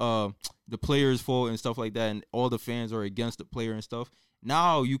it's the player's fault and stuff like that, and all the fans are against the player and stuff.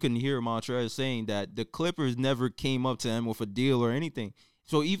 Now you can hear Montrezl saying that the Clippers never came up to him with a deal or anything.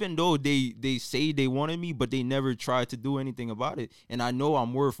 So even though they say they wanted me, but they never tried to do anything about it, and I know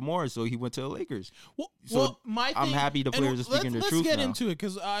I'm worth more, so he went to the Lakers. So my I'm thing, happy the and players are speaking their truth Let's get now. into it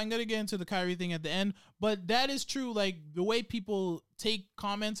because I'm gonna get into the Kyrie thing at the end. But that is true. Like the way people take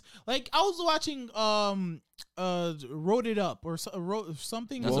comments. Like I was watching Wrote It Up or wrote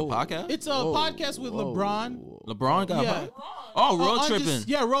something. That's a podcast? It's a podcast with LeBron. LeBron got Yeah. fired? Oh, road I'm tripping. just-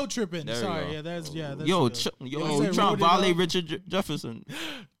 yeah, road tripping. There you Sorry, go. yeah, that's That's Yo, good. you I said trying to wrote it violate up. Richard Jefferson?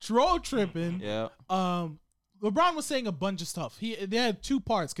 road tripping. Yeah. LeBron was saying a bunch of stuff. They had two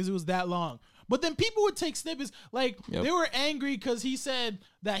parts because it was that long. But then people would take snippets like they were angry because he said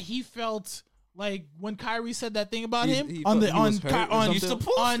that he felt like when Kyrie said that thing about him he on He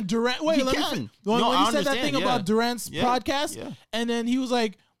Durant. Wait, let me can. fin- No, when I he said that understand, thing yeah. about Durant's Yeah, podcast, yeah. and then he was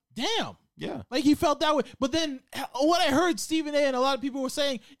like, "Damn." Yeah. Like he felt that way. But then what I heard Stephen A. and a lot of people were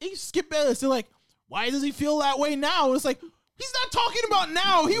saying, hey, Skip Bayless, they're like, why does he feel that way now? It's like, he's not talking about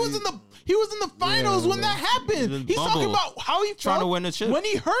now. He was in the finals when that happened. He's talking about how he felt Trying to win the chip. when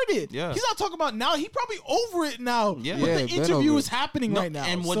he heard it. Yeah. He's not talking about now. He probably over it now. Yeah. But Yeah, the been interview over is it. happening right now.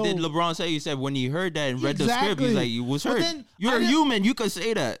 And what So- did LeBron say? He said when he heard that and read the script, Exactly. he's like, you was But hurt. then You're I a didn't- human. You could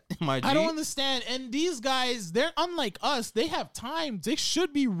say that, my G. I don't understand. And these guys, they're unlike us. They have time. They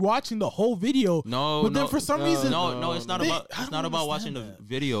should be watching the whole video. No, but no, then for some reason, No, it's not They- about. I It's don't not about watching the understand that.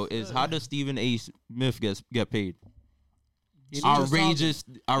 video. It's how does Stephen A. Smith get paid? just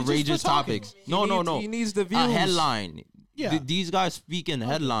Outrageous talking. topics. No. He needs the A views. headline. Yeah. These guys speak in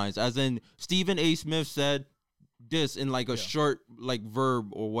headlines, as in Stephen A. Smith said this in like a short like verb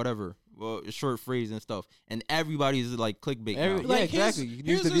or whatever, a short phrase and stuff, and everybody's like clickbait. now. Yeah, exactly. You can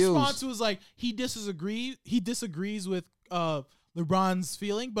use His the views. response was like he disagrees with LeBron's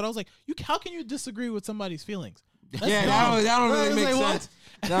feeling, but I was like, how can you disagree with somebody's feelings? That's Yeah, dumb. that don't I really was make like, what? sense.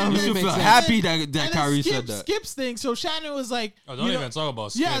 That don't You really should make feel sense. happy that And then Kyrie Skip, said that. Skip's thing. So Shannon was like, Oh, don't you know- even talk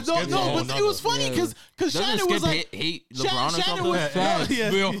about Skip. Yeah, Skip's a whole but it was nother- funny because Doesn't Shannon Skip was like, hate LeBron or Shannon something? was Facts.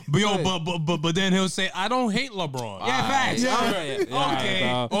 yeah. But then he'll say, I don't hate LeBron. Yeah, facts.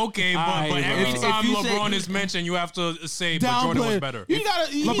 Yeah. Okay, Alright, but bro. every If time you say- LeBron is mentioned, you have to say, but Jordan was downplay. better. You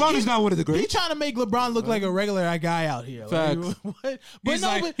gotta. LeBron is not one of the He greats. trying to make LeBron look like a regular guy out here. Facts. Like, what? But He's no,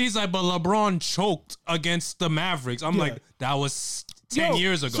 like, but but LeBron choked against the Mavericks. I'm Yeah. like, that was 10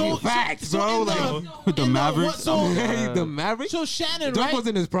 years ago. So, Facts, so bro. in Like, with the in Mavericks? the Mavericks. So Shannon, Dirk right? was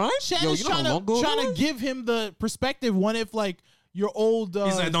in his prime. Shannon's Yo, you know how long ago trying that to was? give him the perspective. What if like your old?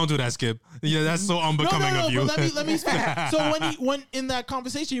 He's like, don't do that, Skip. Yeah, that's so unbecoming of you. But let me speak. So when in that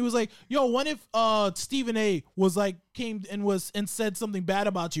conversation, he was like, "Yo, what if Stephen A. was like came and said something bad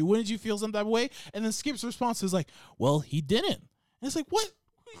about you? Wouldn't you feel some type of way?" And then Skip's response is like, "Well, he didn't." And it's like, what?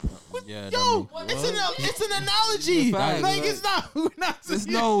 Yeah, Yo, it's an analogy. Facts. Like it's not. We're not There's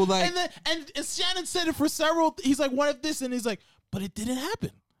no, like- And then and Shannon said it for several. He's like, "What if this?" And he's like, "But it didn't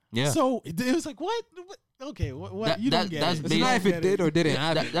happen." Yeah. So it was like, what? Okay, what? You don't get that's it. It's not if it did or didn't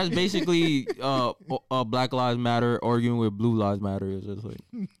happen. That's basically Black Lives Matter arguing with Blue Lives Matter. It's just like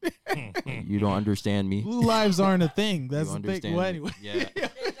you don't understand me. Blue lives aren't a thing. That's You the thing. understand Well, me. anyway. Yeah.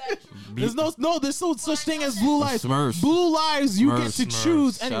 There's there's no such thing as blue lives. Smurfs. Blue lives, you get to Smurfs.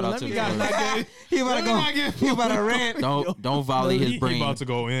 choose. Shout Anyway, out let to me the not Smurfs. get. He about to go. He about to rant. Don't violate his He brain. about to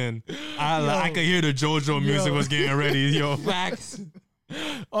go in. I could hear the JoJo music was getting ready. Yo, Facts.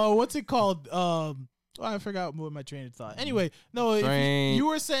 Oh, what's it called? I forgot what my train of thought. Anyway, no, if you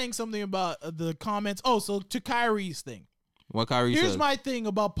were saying something about the comments. Oh, so to Kyrie's thing. What Kyrie Here's said. my thing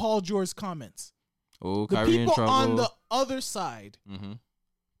about Paul George's comments. Oh, The Kyrie in people trouble. on the other side, Mhm.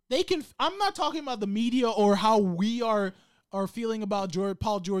 they can. I'm not talking about the media or how we are feeling about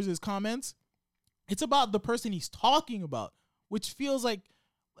Paul George's comments. It's about the person he's talking about, which feels like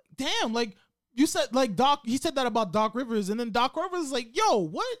damn, like you said, like Doc. He said that about Doc Rivers, and then Doc Rivers is like, "Yo,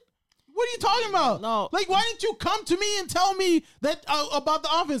 what? What are you talking about? No. Like, why didn't you come to me and tell me that about the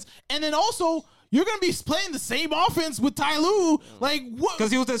offense? And then also, you're gonna be playing the same offense with Ty Lue, like what?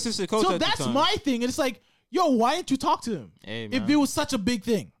 Because he was the assistant coach So at the that's time. my thing. And it's like, yo, why didn't you talk to him Hey, if man. it was such a big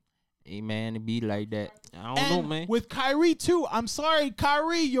thing? Hey, man, it be like that. I don't know, And man. with Kyrie too, I'm sorry,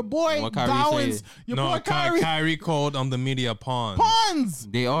 Kyrie, your boy What Kyrie Gowans, say? your no, boy Kyrie Kyrie called the media pawns. Pawns.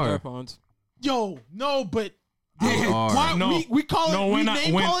 They are. Pawns. Yo, no, but They are. why No, we call no, it? We when I-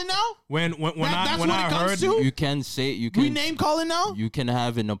 name when- calling now. When That's I what it comes heard to? You can say you can. We name calling now. You can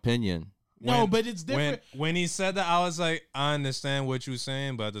have an opinion. No, but it's different. When he said that, I was like, I understand what you're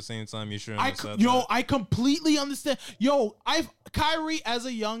saying, but at the same time, you shouldn't have said that. I completely understand. Yo, Kyrie as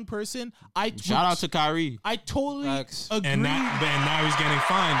a young person, Shout out to Kyrie. I totally Facts. agree. And now he's getting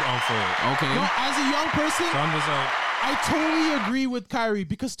fined for it. Okay. No, as a young person, So I'm just like, I totally agree with Kyrie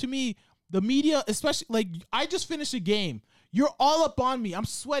because to me, the media, especially like I just finished a game. You're all up on me. I'm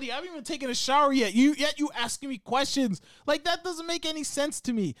sweaty. I haven't even taken a shower yet. You asking me questions. Like that doesn't make any sense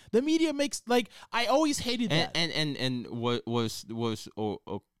to me. The media makes like I always hated that. And what was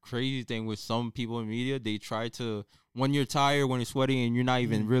a crazy thing with some people in media, they try to, when you're tired, when you're sweating and you're not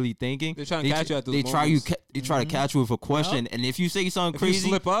even really thinking, They're trying to catch you at those they try you moments. they try to catch you with a question, and if you say something If you crazy,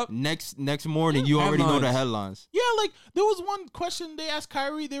 slip up, next morning you already know the headlines. headlines. Yeah, like there was one question they asked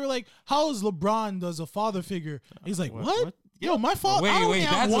Kyrie. They were like, "How is LeBron as a father figure?" He's like, "What? Yo, my fault. Wait, I only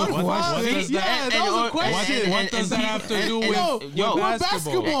have that's one a father. question. Yeah, that was a question. What does that have to do with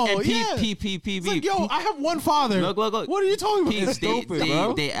basketball? And Yeah. It's like, yo, I have one father. Look. What are you talking about? Pete, stupid,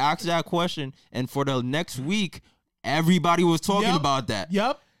 bro. they asked that question, and for the next week, everybody was talking about that.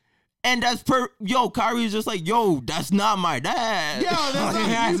 Yep. And that's Kyrie's just like, yo, that's not my dad. Yo,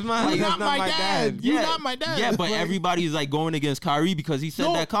 that's not my dad. You're not my dad. Yeah, but everybody's like going against Kyrie because he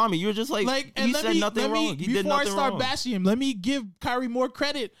said that comment. You're just like he said nothing wrong. He did nothing wrong. Before I start bashing him, let me give Kyrie more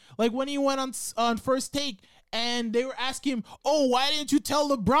credit. Like when he went on First Take, and they were asking him, "Oh, why didn't you tell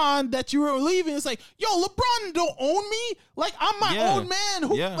LeBron that you were leaving?" It's like, "Yo, LeBron don't own me. Like I'm my own man."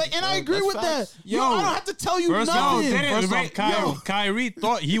 And I agree with that. Yo, I don't have to tell you nothing. First off, Kyrie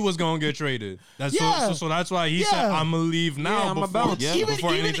thought he was gonna get traded. So that's why he said, "I'm gonna leave now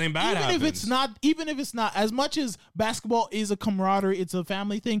before anything bad happens." Even if it's not, as much as basketball is a camaraderie, it's a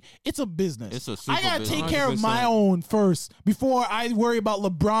family thing. It's a business. It's a super I gotta business. take care of my own first before I worry about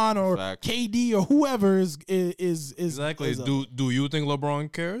LeBron or KD or whoever is exactly. Do you think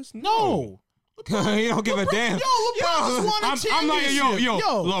LeBron cares? No. He don't give a damn. Yo, LeBron just won a I'm like, championship.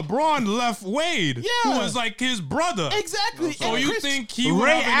 yo, LeBron left Wade, who was like his brother. Exactly. So you think he would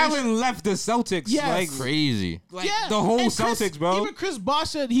Ray have Allen left the Celtics? Yes. Like crazy. the whole Celtics, bro. Even Chris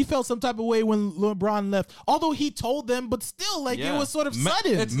Bosh said he felt some type of way when LeBron left. Although he told them, but still, like it was sort of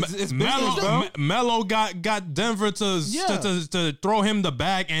sudden. It's business, bro. Melo got Denver to throw him the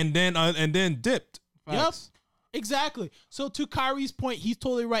bag and then dipped. Yep. Exactly. So to Kyrie's point, he's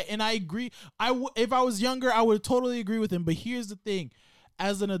totally right, and I agree. If I was younger, I would totally agree with him. But here's the thing: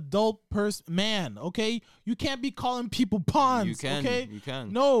 as an adult man, okay, you can't be calling people pawns. You can. Okay, You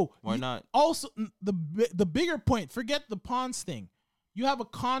can. No. Why not? Also, the bigger point. Forget the pawns thing. You have a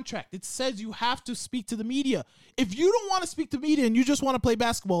contract. It says you have to speak to the media. If you don't want to speak to media and you just want to play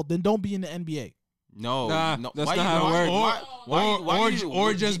basketball, then don't be in the NBA. No, that's not how it works.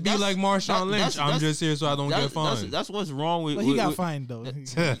 Or just be like Marshawn Lynch. I'm just here so I don't get fined. That's what's wrong with. But he got fined though. He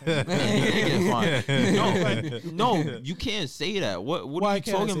get fined. No, you can't say that. What are you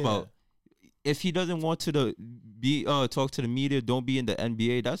talking about? If he doesn't want to talk to the media, don't be in the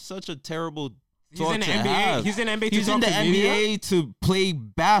NBA. That's such a terrible. He's in the NBA. He's in the NBA. He's in the NBA to play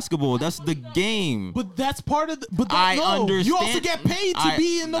basketball. That's the game. But that's part of the. But I understand. You also get paid to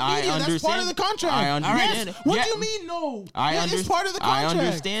be in the media. That's part of the contract. I understand. Yes. What do you mean? No. It's part of the contract. I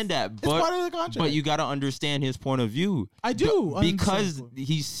understand that. But, it's part of the contract. But you got to understand his point of view. I do. Because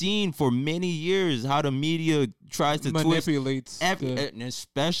he's seen for many years how the media tries to manipulate, and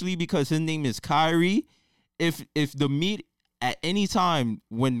especially because his name is Kyrie. If the media. At any time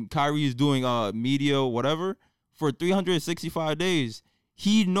when Kyrie is doing media or whatever for 365 days,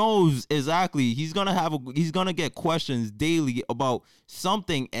 he knows exactly he's gonna get questions daily about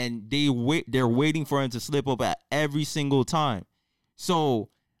something, and they're waiting for him to slip up at every single time. So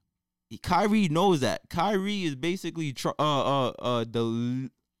Kyrie knows that. Kyrie is basically I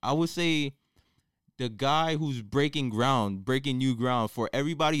would say the guy who's breaking new ground for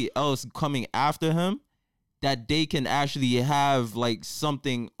everybody else coming after him, that they can actually have like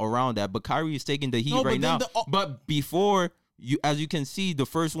something around that. But Kyrie is taking the heat right now. But before, as you can see, the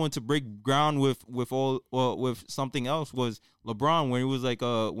first one to break ground with something else was LeBron, when it was like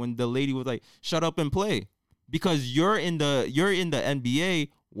when the lady was like, "Shut up and play," because you're in the NBA.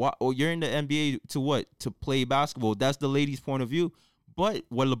 You're in the NBA to what? To play basketball. That's the lady's point of view. But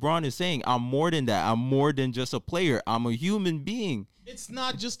what LeBron is saying, I'm more than that. I'm more than just a player. I'm a human being. It's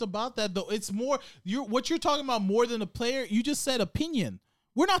not just about that, though. It's more, what you're talking about more than a player. You just said opinion.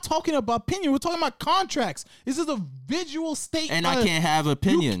 We're not talking about opinion. We're talking about contracts. This is a visual statement. And I can't have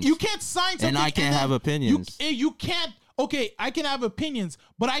opinions. You can't sign something. And I can't have opinions. You can't. Okay, I can have opinions,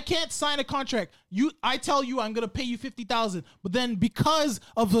 but I can't sign a contract. I tell you I'm gonna pay you $50,000, but then because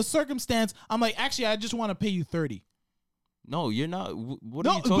of the circumstance, I'm like, actually, I just want to pay you $30,000. No, you're not. What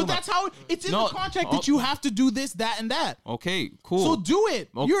are you talking but about? That's how it's in the contract that you have to do this, that, and that. Okay, cool. So do it.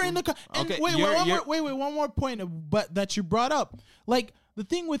 Okay. You're in the. And okay. Wait, one more point, but that you brought up. Like the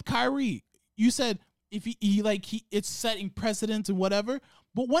thing with Kyrie, you said if he it's setting precedents and whatever.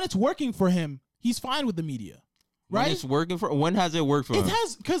 But when it's working for him, he's fine with the media, right? When it's working for. When has it worked for him? It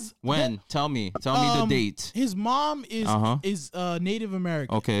has, because when. Tell me the date. His mom is Native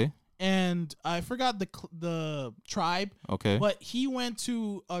American. Okay. And I forgot the tribe. Okay. But he went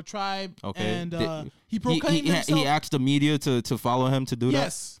to a tribe. Okay. And he proclaimed himself. He asked the media to follow him to do that.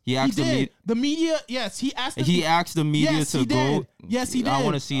 Yes. He asked the media. Yes. He asked. He asked the media to go. Yes, he did. I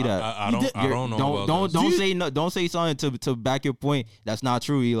want to see that. I don't know. Don't say something to back your point. That's not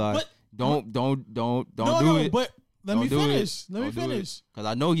true, Eli. But, don't do it. But let me finish. Because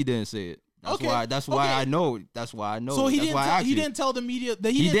I know he didn't say it. That's why I know. That's why I know. So he that's didn't. why He didn't tell the media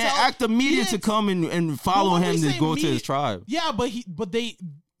that he didn't ask the media to come and follow him to go to his tribe. Yeah, but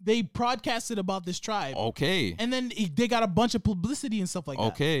they broadcasted about this tribe. Okay. And then they got a bunch of publicity and stuff like that.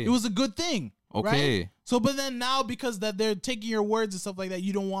 Okay. It was a good thing. Okay. Right? So, but then now because that they're taking your words and stuff like that,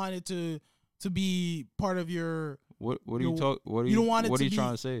 you don't want it to be part of your. What are you talking? What are you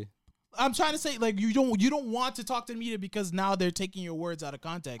trying to say? I'm trying to say like you don't want to talk to the media because now they're taking your words out of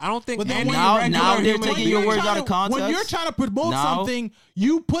context. I don't think now they're taking your words out of context. When you're trying to promote something,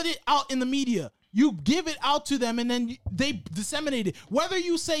 you put it out in the media. You give it out to them and then they disseminate it. Whether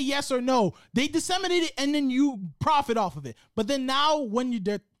you say yes or no, they disseminate it and then you profit off of it. But then now when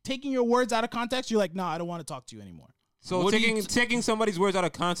they're taking your words out of context, you're like, nah, I don't want to talk to you anymore. So taking somebody's words out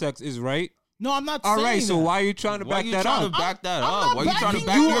of context is right? No, I'm not saying that. All right, so why are you trying to back that up? Why are you trying to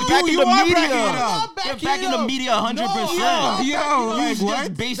back that up? You're backing the media. You're backing the media 100%. You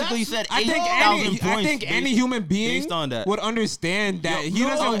just basically said 8,000 points. I think any human being based on that would understand that he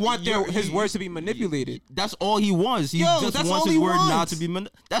doesn't want his words to be manipulated. That's all he wants. He just wants his word not to be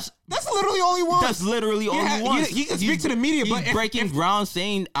manipulated. That's literally all he wants. That's literally all he wants. He can speak to the media, but he's breaking ground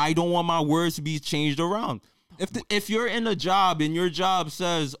saying, I don't want my words to be changed around. If you're in a job and your job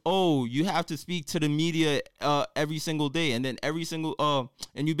says, oh, you have to speak to the media every single day, and then every single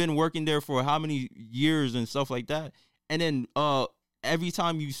and you've been working there for how many years and stuff like that, and then every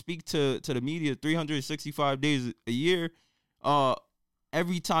time you speak to the media 365 days a year,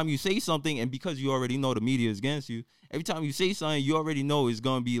 every time you say something, and because you already know the media is against you, every time you say something, you already know it's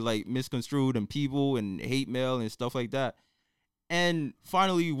gonna be like misconstrued and people and hate mail and stuff like that. And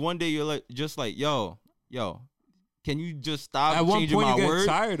finally, one day you're like, just like, yo. Can you just stop changing my words? At one point, you get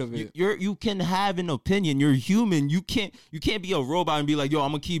tired of it. You can have an opinion. You're human. You can't be a robot and be like, yo, I'm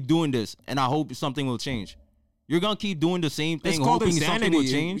gonna keep doing this, and I hope something will change. You're gonna keep doing the same thing, hoping something will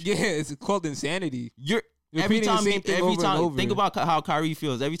change. Yeah, it's called insanity. Every time. Think about how Kyrie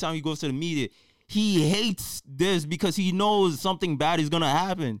feels. Every time he goes to the media, he hates this because he knows something bad is gonna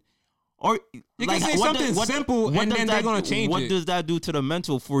happen. Or you can say something simple and then they're gonna change it. What does that do to the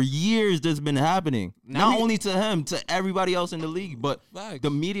mental? For years, this has been happening. Not only to him, to everybody else in the league. But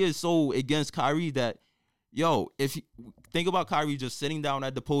the media is so against Kyrie that, think about Kyrie just sitting down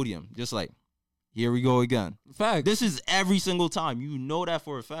at the podium, just like, here we go again. Fact. This is every single time. You know that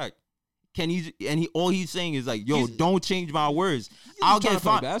for a fact. All he's saying is like, don't change my words. I'll get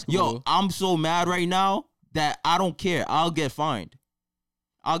fined. Yo, I'm so mad right now that I don't care. I'll get fined.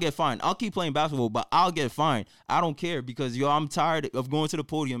 I'll keep playing basketball, but I'll get fined. I don't care because, I'm tired of going to the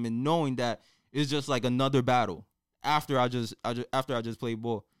podium and knowing that it's just like another battle after I just played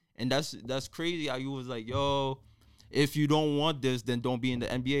ball. And that's crazy how you was like, yo, if you don't want this, then don't be in the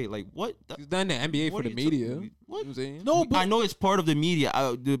NBA. Like, what? He's done the NBA for the media. What? I'm saying? No, but I know it's part of the media.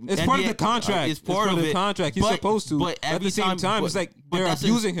 It's part of the contract. It's part of the contract. He's supposed to. But at the same time, it's like they're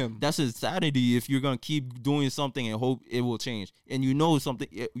abusing him. That's insanity if you're going to keep doing something and hope it will change. And it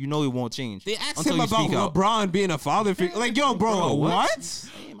won't change. They asked him about LeBron being a father figure. Like, yo, bro, what?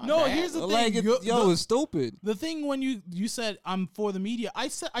 No, here's the thing. Like, it's stupid. The thing when you said I'm for the media, I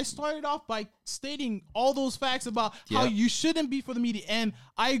started off by stating all those facts about how you shouldn't be for the media, and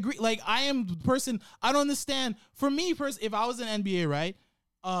I agree. Like, I am the person, I don't understand. For me, if I was in NBA, right?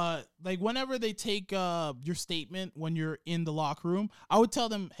 Like whenever they take your statement when you're in the locker room, I would tell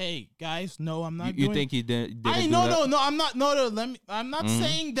them, "Hey guys, no, I'm not." You think he did? No, I'm not. No. I'm not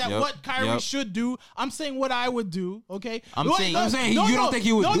saying that what Kyrie should do. I'm saying what I would do. Okay. I'm saying you don't think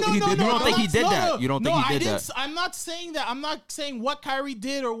he would. You don't think he did that. You don't think he did that. I'm not saying that. I'm not saying what Kyrie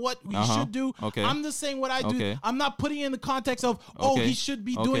did or what we should do. Okay. I'm just saying what I do. Okay. I'm not putting it in the context of he should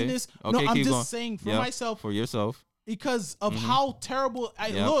be doing this. No, I'm just saying for myself. For yourself. Because of how terrible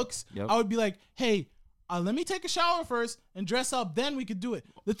it looks, I would be like, hey, let me take a shower first and dress up. Then we could do it.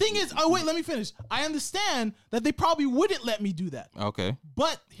 The thing is, let me finish. I understand that they probably wouldn't let me do that. Okay.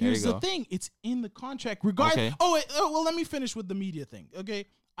 But here's the thing. It's in the contract. Regardless. Okay. Well, let me finish with the media thing. Okay.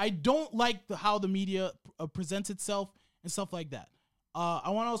 I don't like how the media presents itself and stuff like that.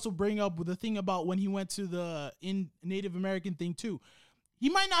 I want to also bring up the thing about when he went to the Native American thing too. He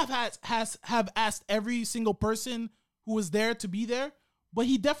might not have asked every single person who was there to be there, but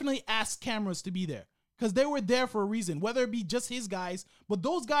he definitely asked cameras to be there because they were there for a reason, whether it be just his guys, but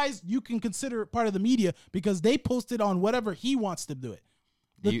those guys you can consider part of the media because they posted on whatever he wants to do it.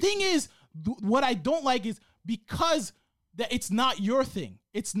 The thing is, what I don't like is because that it's not your thing.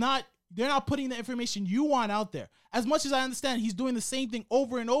 They're not putting the information you want out there. As much as I understand he's doing the same thing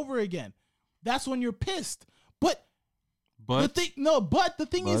over and over again. That's when you're pissed. But the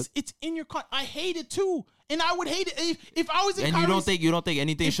thing is, it's in your I hate it too. And I would hate it if I was in And Kyrie's, you don't think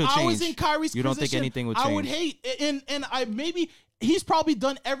anything should change. If I was in Kyrie's you don't position, think anything would change. I would hate, and I maybe he's probably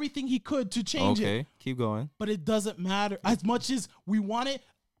done everything he could to change it. Okay, keep going. But it doesn't matter as much as we want it.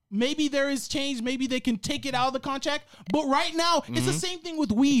 Maybe there is change. Maybe they can take it out of the contract. But right now, it's the same thing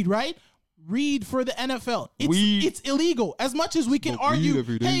with weed, right? Weed for the NFL. It's illegal. As much as we can argue,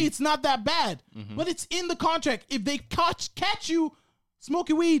 hey, it's not that bad. But it's in the contract. If they catch you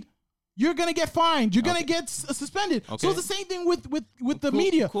smoking weed, you're gonna get fined. You're gonna get suspended. So it's the same thing with the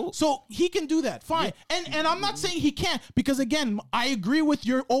media. Cool. So he can do that. Fine. Yeah. And I'm not saying he can't, because again, I agree with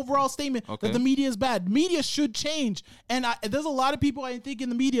your overall statement that the media is bad. Media should change. And there's a lot of people I think in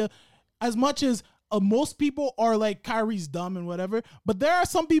the media, as much as most people are like Kyrie's dumb and whatever, but there are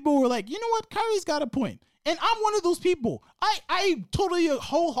some people who are like, you know what, Kyrie's got a point. And I'm one of those people. I totally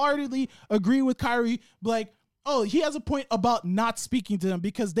wholeheartedly agree with Kyrie. Like, oh, he has a point about not speaking to them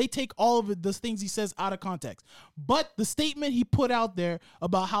because they take all of the things he says out of context. But the statement he put out there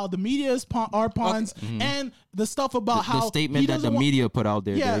about how the media is are pawns and the stuff about how the statement that the media put out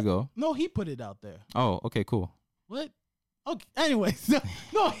there. There you go. No, he put it out there. Oh, okay, cool. What? Okay. Anyways,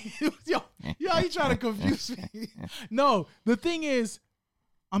 no, yo, you trying to confuse me? No, the thing is,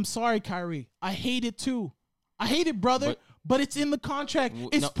 I'm sorry, Kyrie. I hate it too. I hate it, brother. But it's in the contract.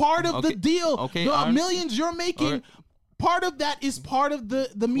 It's part of the deal. Okay, the millions you're making, part of that is part of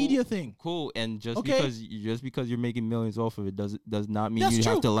the media thing. Cool. And just because you're making millions off of it does not mean you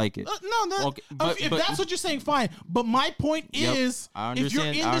true. have to like it. No. Okay, if that's what you're saying, fine. But my point is, if you're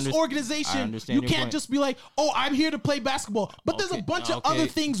in this organization, you can't just be like, oh, I'm here to play basketball. But there's a bunch of other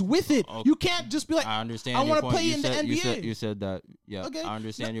things with it. You can't just be like, I want to play in the NBA. You said that. Yeah, okay. I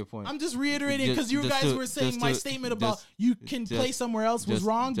understand your point. I'm just reiterating because you guys were saying my statement about you can play somewhere else was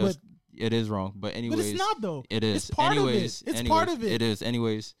wrong, but it is wrong. But anyways, but it's not though. It is. It's part of it. It's part of it. It is.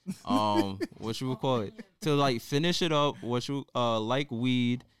 Anyways, what should we call it? To like finish it up, what should like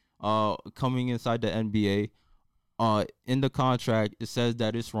weed coming inside the NBA, in the contract it says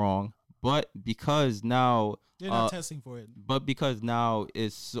that it's wrong, but because now they're not testing for it. But because now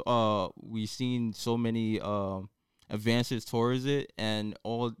it's we've seen so many advances towards it, and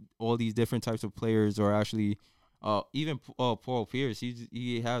all these different types of players are actually even Paul Pierce,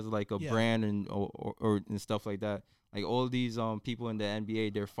 he has like a brand and or and stuff like that. Like all these people in the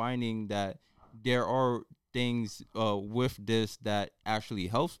NBA, they're finding that there are things with this that actually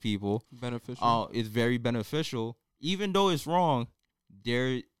helps people. Beneficial. It's very beneficial. Even though it's wrong,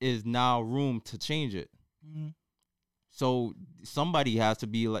 there is now room to change it. Mm-hmm. So somebody has to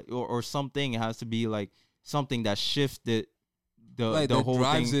be like, or something has to be like something that shifted the whole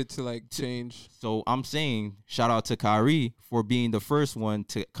drives thing it to like change. So I'm saying shout out to Kyrie for being the first one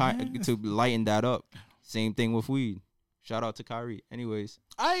to lighten that up. Same thing with weed. Shout out to Kyrie. Anyways,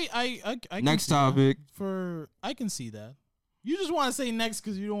 I next topic. I can see that. You just want to say next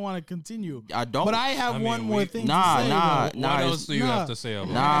because you don't want to continue. I don't. But I have one more thing to say. What else do you have to say about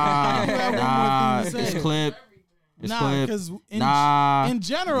it? Nah. It's clip. Because in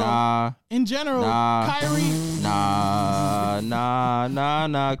general, Kyrie.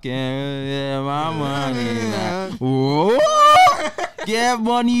 Get my money back. Whoa. Get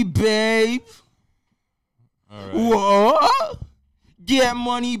money, babe. All right. Whoa. Get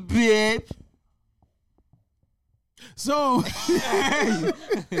money, babe. So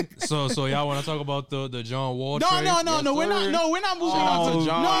y'all want to talk about the John Wall trade? No, we're not moving on to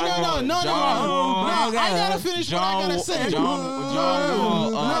John. No. I gotta finish what I gotta say.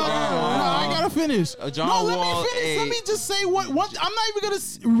 No, I gotta finish. Let me finish. Let me just say what. I'm not even gonna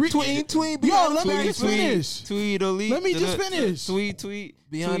tweet. Yo, let me just finish. Tweet elite. Let me just finish. Tweet.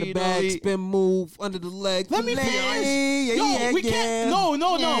 Behind the back, spin move, under the leg. Let me finish. Yo, we can't. No.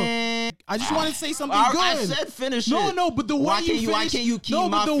 I just want to say something good. I said finish it. No, but the way you finish. Why can't you keep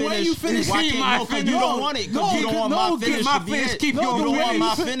my finish? Way you finish. Why can't you don't want it? Because you don't want my finish to be it. You don't want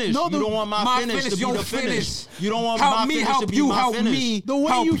my finish. You don't want my finish to be the finish. You don't want my finish to be my finish. The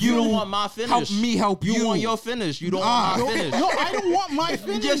way you don't want my finish. Help me help you. You want your finish. You don't want my finish. No, I don't want my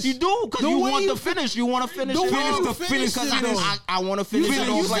finish. Yes, you do. Because you want the finish. You want to finish it. Finish because I want to finish it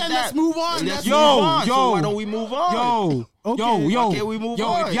off like that. Let's move on. Yo. So why don't we move on? Yo. Why can't we move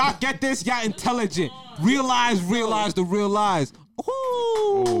on? If y'all get this, y'all intelligent. Realize the real lies.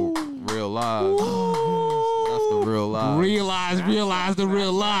 Ooh. Real lies. That's the real lies. Realize the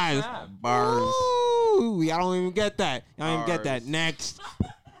real lies. Bars. Ooh, y'all don't even get that. Next.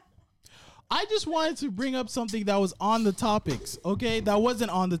 I just wanted to bring up something that was on the topics, okay? That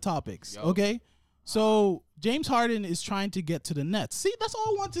wasn't on the topics, okay? So James Harden is trying to get to the Nets. See, that's all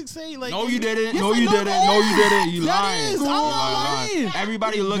I want to say. Like, No, you didn't. Yes, No, I you know didn't. that. No, you didn't. You That lying. is. I'm not lying.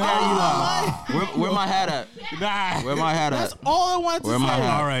 Everybody look at you. Where my hat at? Nah. Where my hat That's at? all I wanted to Where say. my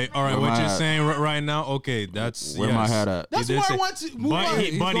hat? All right. Where What my you're hat? saying right now, okay, that's Where yes. my hat at? That's He did where I say- want to move But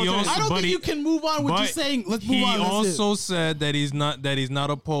on. he also, I don't but think he- you can move on with but just saying, let's move he on. That's also said that he's not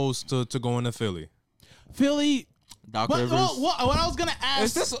opposed to going to Philly. it. Philly. Doc But Rivers. what I was going to ask.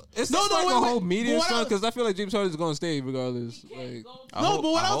 Is this No, like no, a wait, whole wait. media What I- stunt? Because I feel like James Harden's going to stay regardless. Like, No,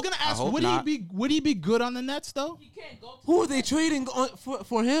 but what I was going to ask, would he be good on the Nets, though? who are they trading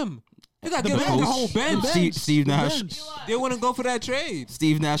for him? They got to The give him the bench. whole bench. Steve The Nash. bench. They wouldn't go for that trade.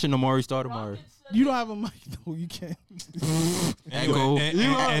 Steve Nash and Amari Stoudemire. You don't have a mic, though. You can't. Echo.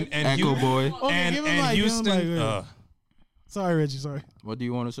 And Echo boy. Okay, give him a mic, give him a Houston. mic. Sorry, Reggie. Sorry. What do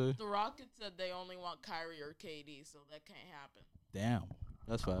you want to say? The Rockets said they only want Kyrie or KD, so that can't happen. Damn.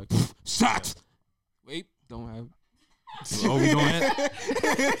 That's facts. Shots. Wait, don't have. Oh, we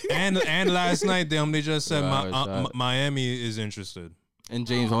doing and last night they just said Wow, Miami is interested. And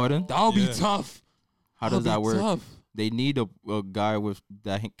James Harden? That'll be Yeah. tough. How That'll does that be work? tough. They need a guy with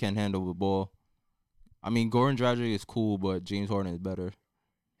that can handle the ball. I mean, Goran Dragic is cool, but James Harden is better.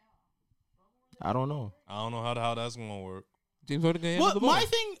 I don't know. I don't know how that's gonna work. James Harden can handle Well, the ball. my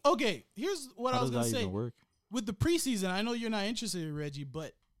thing. Okay, here's what How I was does gonna that say. even work? With the preseason, I know you're not interested in Reggie,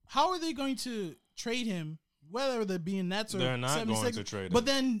 but how are they going to trade him? Whether they be in Nets or They're not 76, going to trade him. But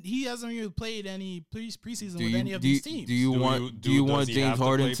then he hasn't really played any preseason Do with you any of do, these you- teams. do you Do want you- do do- you does want he James have to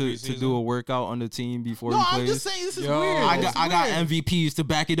Harden play to preseason? do a workout on the team before No, he I'm plays? just saying this is Yo, weird. I It's got weird. MVPs to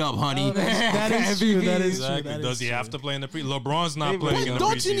back it up, honey. Oh, that is true. That is true. Exactly. That Does is he have true. to play in the pre? LeBron's not Maybe. playing But in the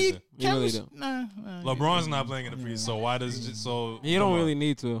don't you preseason. need He really chemistry? Nah. LeBron's not playing in the preseason. So why does so? You don't really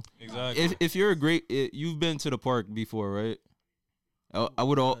need to. Exactly. If you're a great, you've been to the park before, right? I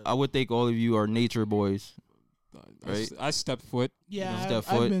would think all of you are nature boys. Right? I step foot. Yeah, You step I've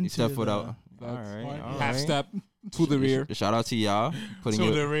foot, been you step to foot the- out. All right, all Half right. step to the rear. Shout out to y'all putting To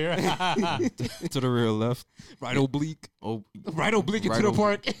it the rear. to the rear left. Right oblique. Oh, Right oblique into Right the oblique.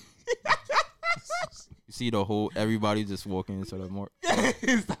 park. you see the whole everybody just walking into the more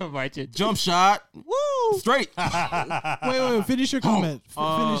Stop marching. jump shot. Woo! Straight. Wait. Finish your comment.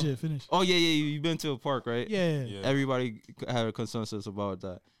 Finish it. Finish. Oh yeah. You've been to a park, right? Yeah. Yeah. Everybody had a consensus about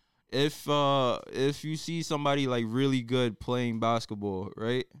that. If you see somebody like really good playing basketball,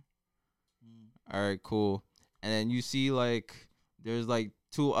 right? All right, cool. And then you see like there's like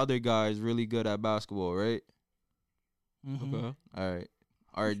two other guys really good at basketball, right? Mhm. Okay.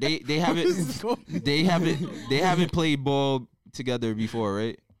 All right. They haven't they haven't played ball together before,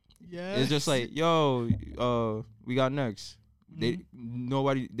 right? Yeah. It's just like, yo, we got next. They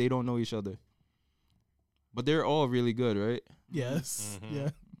don't know each other. But they're all really good, right? Yes. Mhm. Yeah.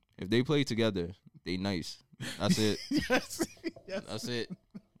 If they play together, they nice. That's it. Yes. Yes. That's it.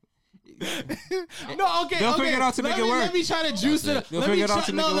 No, okay. They'll okay. figure it out to make it work. Let me try to juice it up. They'll Let me figure it out try,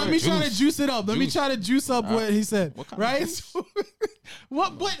 to make no, it let work. me try to Juice. juice it up. Let me Juice. try to juice up what he said. What kind of Right? juice?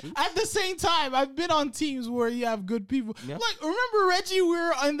 What? But at the same time, I've been on teams where you have good people. Yeah. Like, remember Reggie? We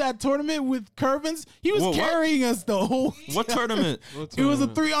were in that tournament with Curvins. He was Whoa, what? carrying us the whole. What tournament? It was a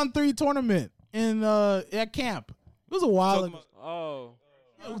 3-on-3 tournament in at camp. It was a while ago. Oh.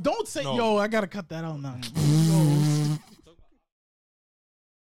 Yo, don't say, No. yo, I gotta cut that out now.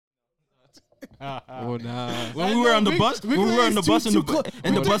 Oh nah. When we were on the bus, when we were on the bus and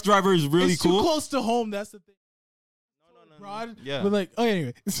the bus driver is really it's too cool. close to home. That's the thing. Rod, Yeah. But like, okay,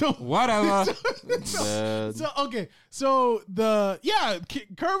 anyway. So Whatever. Bad. So okay, so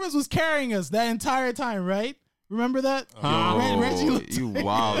Curvis was carrying us that entire time, right? Remember that? Yo, Reggie looked- you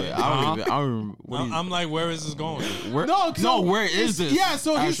wild. I don't remember. What I'm like, where is this going? where, No, where is this? Yeah,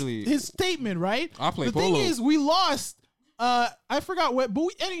 so actually, his statement, right? I play the polo. thing is, we lost. I forgot what, but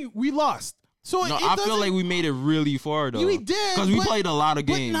we lost. So no, it I feel doesn't- like we made it really far though. We did, because we but- played a lot of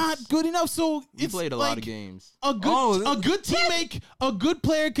but games. not good enough. So we it's played a like lot of games. A good teammate, a good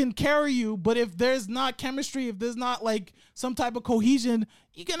player can carry you, but if there's not chemistry, if there's not like some type of cohesion,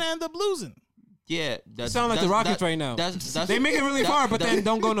 you're gonna end up losing. Yeah, that sound like the Rockets right now. That's They make it really far, but then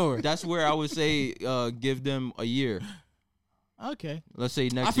don't go nowhere. That's where I would say give them a year. Okay. Let's say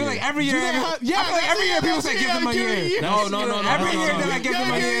next I feel year. like every year. Do they have- yeah, I feel like every year people say give them a year. No. Every year they're like give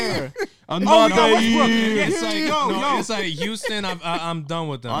them a year. Another Westbrook. year. It's like yo. It's like Houston. I'm done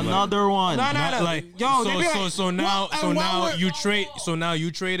with them. Another one. No. Like Yo, they be like- so now Well, and while we're- so now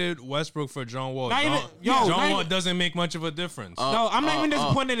you traded Westbrook for John Wall. Not even- John not Wall even- doesn't make much of a difference. No, I'm not even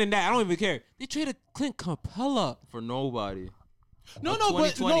disappointed in that. I don't even care. They traded Clint Capella. For nobody. No,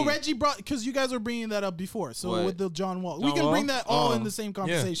 but 2020. Reggie brought because you guys were bringing that up before. So What? with the John Wall, we John can Wall? bring that all Oh. in the same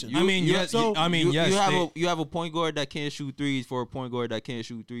conversation. I mean, yes. so- yes. You have a point guard that can't shoot threes for a point guard that can't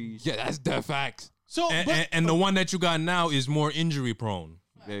shoot threes. Yeah, that's the facts. So And the one that you got now is more injury prone.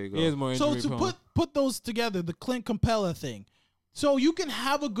 There you go. He is more So injury to prone. put those together, the Clint Capella thing. So you can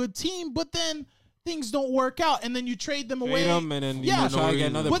have a good team, but then things don't work out, and then you trade them away. Trade him and then yeah, try to get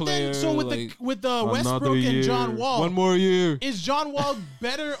another but player. then so with like, the Westbrook and John Wall, one more year. is John Wall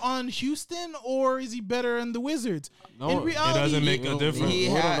better on Houston or is he better on the Wizards? No, In it reality, doesn't make a difference. He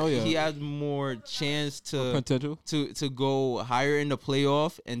We don't know yet. he has more chance Potential. to go higher in the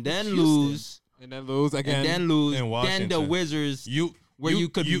playoff and then Houston. lose And then lose again. and then lose. in Then the Washington. Wizards. You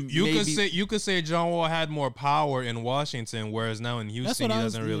could you could say John Wall had more power in Washington, whereas now in Houston what he I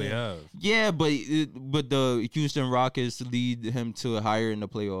was doesn't really thinking. have. Yeah, but the Houston Rockets lead him to higher in the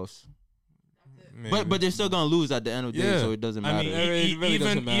playoffs. Maybe. But they're still gonna lose at the end of the day, so it doesn't matter. I mean, It really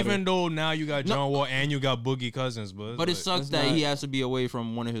doesn't matter. even though now you got John Wall and you got Boogie Cousins, but But it like, sucks It's that not- he has to be away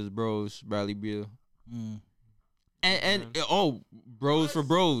from one of his bros, Bradley Beal. Mm. And bros for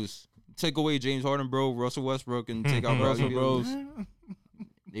bros. Take away James Harden, bro, Russell Westbrook, and take out Bradley Beal. bros.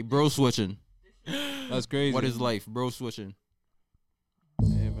 They bro switching. That's crazy. What is life? Bro switching.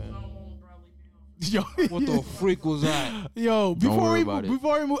 Hey, man. Yo, What the freak was that? Yo, Don't before worry we about it.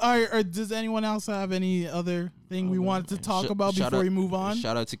 before we move, or does anyone else have any other thing we wanted to talk about Shout before out- we move on?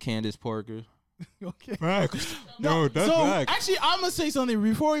 Shout out to Candace Parker. Okay. Facts. No, that's so facts. actually, I'm gonna say something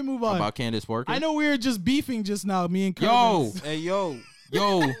before we move on. About Candace Parker. I know we were just beefing just now, me and Yo, Curtis. Hey, yo.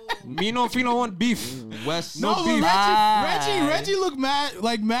 yo, Me no Fino want beef. West. No, but Reggie looked mad.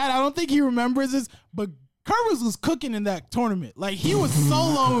 I don't think he remembers this, but Curtis was cooking in that tournament. Like he was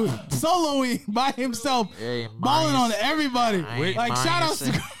soloing by himself, balling on everybody. Wait, like shout outs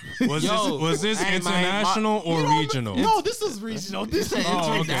to. Was this international or regional? No, this is regional. This is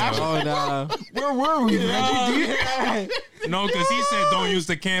Oh, okay. Oh, nah. Where were we, Reggie? No, because he said don't use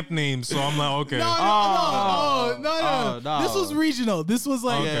the camp name, so I'm like, okay. No. This was regional. This was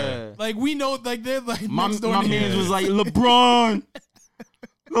like, Okay. like we know, like they're like My next door my neighbors. man was like LeBron.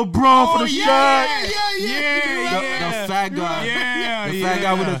 LeBron for the shot. The fat guy. The fat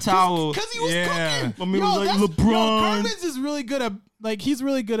guy with a towel. Because he was cooking. My man was like LeBron. Curtis is really good at he's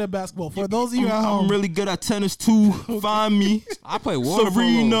really good at basketball. For those of you at home, I'm really good at tennis too. Find me. I play water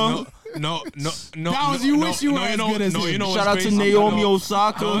Serena. polo. No. That was- you wish you were as good as him. You know Shout what's out to crazy? Naomi No,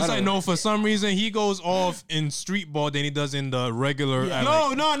 Osaka. No, it's like, no, for some reason he goes off in street ball than he does in the regular.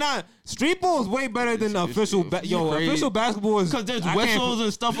 No. Street ball is way better than the official. Official basketball is Because there's I can't- whistles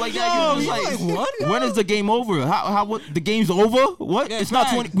and stuff like that. Yo, You're just you like, what? When is the game over? How? What? The game's over? What? Yeah, it's not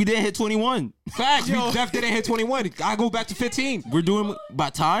facts. 20. We didn't hit 21. Facts. We definitely didn't hit 21. I go back to 15. We're doing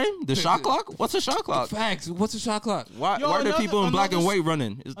by time. The shot clock. What's a shot clock? Facts. What's the shot clock? Why are there another- people in black and another- white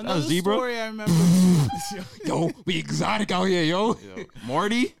running? Is that a another zebra? story I remember. Yo, we exotic out here, yo.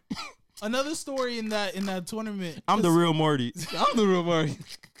 Marty? Another story in that tournament. I'm the real Marty. I'm the real Marty.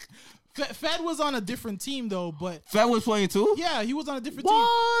 Fed was on a different team though, but Fat was playing too? yeah, he was on a different team.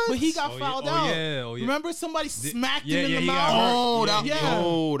 But he got fouled out. Oh, yeah. Remember somebody smacked him in yeah, the he mouth? got hurt.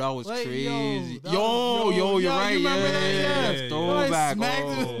 Oh, that was Like, crazy. that Yo, was- you're you right. remember Yeah, that? yeah, yeah. throwback. Smacked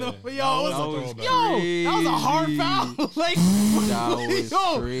him in the- Oh. Yo, That was that was a hard crazy. foul. Like, That was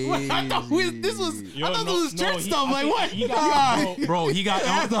I thought this was trick stuff. Like what? He got, bro, he got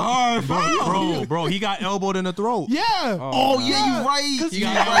That's a hard foul. bro, he got elbowed in the throat. Yeah. Oh, yeah, you're right. He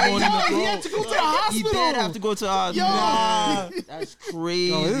got elbowed in the He had to go to the hospital. He did have to go to the hospital. Yo. That's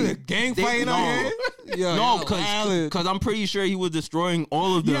crazy. Yo, this is a gang They- fighting no. out here. Yo, No, y'all wildin'. because I'm pretty sure he was destroying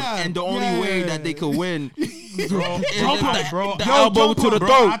all of them, Yeah, and the only way that they could win is Bro, the elbow to the bro,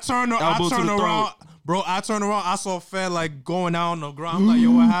 throat. I turned Elbow to the around. throat. Bro, I turned around. I saw Fed like going out on the ground. I'm like,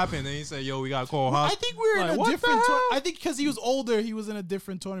 yo, what happened? And he said, yo, we got to call I hospital. think we were Like, in a what the different. hell? I think because he was older, he was in a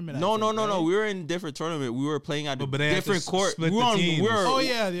different tournament. No. Right? We were in a different tournament. We were playing at a But they had to different court. split We were the on. teams. Oh,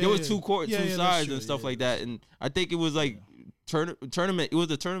 yeah, There was yeah. two court, Yeah, two yeah, that's sides true, and stuff yeah, like that. And I think it was like tournament. It was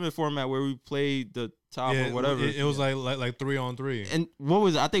a tournament format where we played the top Yeah, or whatever. It was like 3-on-3. And what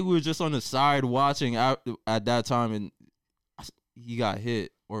was it? I think we were just on the side watching at that time, and he got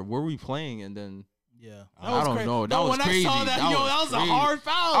hit. Or were we playing? And then Yeah, I don't know. That No, was when crazy. I saw that, that was crazy. a hard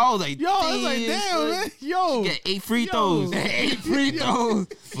foul. I was like, yo, I was like, damn, man, yo, get 8 free throws. 8 free throws.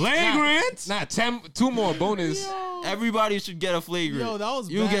 Flagrant. Nah, 2 more bonus. Everybody should get a flagrant. Yo, that was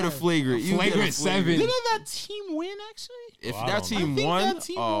you get a bad. flagrant. You get a Flagrant 7. Didn't that team win actually? If I that don't team I think won, that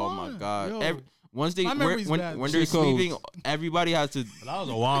team oh won. my god! Yo. Once they My memory's bad. when they're Cheat codes. sleeping, everybody has to That was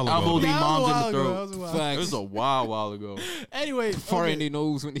a while elbow ago. their Yeah, that was moms a in while the ago, throat. that was a while. It was a while ago. Anyway, Fart in okay. their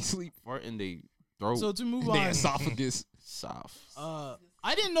nose when they sleep. Fart in they throat. So to move Their on, esophagus. South.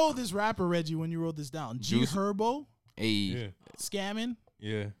 I didn't know this rapper, Reggie, when you wrote this down. G Juice. Herbo. Hey. Scamming.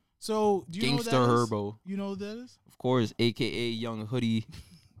 Yeah. So, do you Gangster know what that Herbo. is? You know what that is? Of course, a.k.a. Young Hoodie.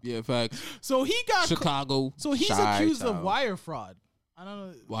 Yeah, facts. So, he got... Chicago. So, he's accused of wire fraud. I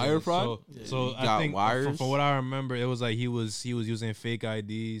don't know. Wire fraud? So I think from what I remember, it was like he was using fake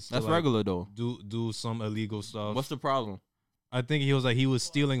IDs. That's to, like, regular, though. Do some illegal stuff. What's the problem? I think he was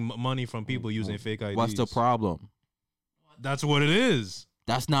stealing money from people using fake IDs. What's the problem? That's what it is.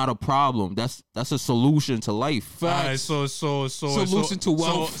 That's not a problem. That's a solution to life. Alright, so Solution to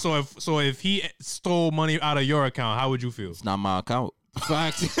wealth. So if he stole money out of your account, how would you feel? It's not my account.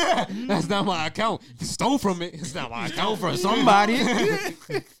 Facts. That's not my account. He stole from it. It's not my account. From somebody.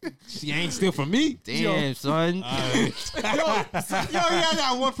 She ain't steal from me. Damn, son. Yo, you got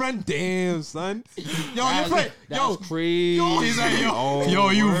that one friend. Damn, son. Yo, your friend. That's crazy. He's like, you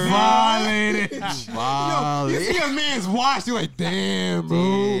violated. You see a man's watch, you like, damn,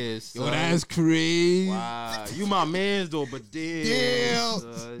 bro. Yeah, yo, that's crazy. Wow. You my mans, though, but damn.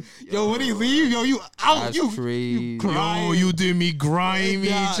 Son. Yo, when he leave, yo, you out. That's You crazy. crying. Yo, you did me grimy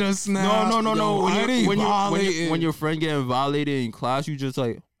just now. No. Yo, When your friend getting violated in class, you just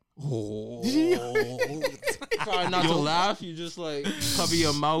like, try not to laugh. You just like cover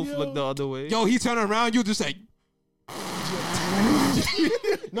your mouth, look the other way. Yo, he turn around, you just like,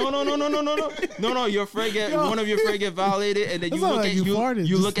 No. Your friend one of your friend get violated, and then you look at you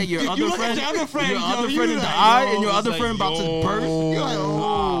look at your other friend, your other friend, your yo, other you friend in the like, eye, yo, and your it's other like, friend about to burst. You're like,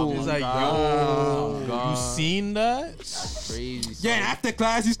 oh, It's like, God. you seen that? That's crazy. yeah. son. After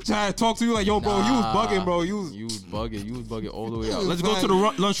class, he's trying to talk to you like, yo, bro, you was bugging, bro. You was You was bugging all the way out. Let's go to the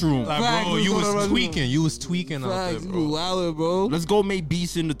lunchroom. Like, Facts, bro, let's you go to the was restroom. tweaking. You was tweaking out there, facts, you bro. wildin', bro. Let's go make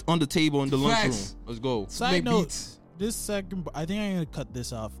beats on the table in the lunchroom. Facts. Let's go. Side Make note, beats. this second, I think I'm going to cut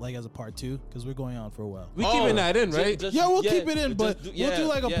this off like as a part 2 because we're going on for a while. We keeping that in, right? We'll keep it in, but we'll do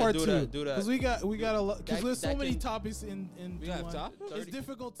like a part 2 Do that. because we got a lot because there's so that many can- topics in We got one. topics? It's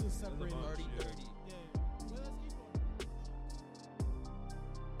difficult to separate.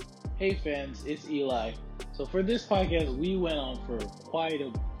 Hey fans, it's Eli. So for this podcast, we went on for quite a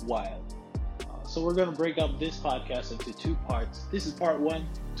while. So we're going to break up this podcast into 2 parts. This is part 1.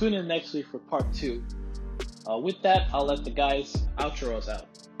 Tune in next week for part 2. With that, I'll let the guys outro us out.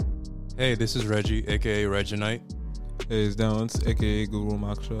 Hey, this is Reggie, aka Reginite. Hey, it's Downs, aka Guru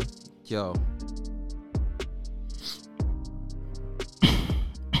Maksha. Yo.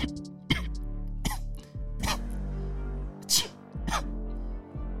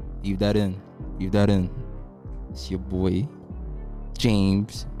 Leave that in. It's your boy,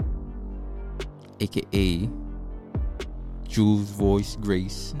 James, aka Jules Voice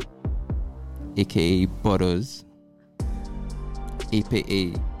Grace, aka Butters,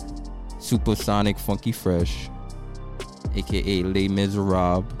 aka Supersonic Funky Fresh, aka Les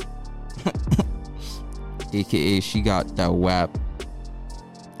Miserables, aka She Got That Wap,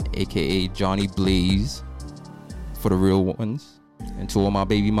 aka Johnny Blaze, for the real ones, and to all my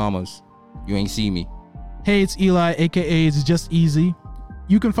baby mamas, you ain't see me. Hey, it's Eli, aka It's Just Easy.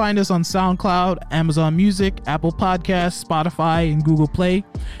 You can find us on SoundCloud, Amazon Music, Apple Podcasts, Spotify, and Google Play.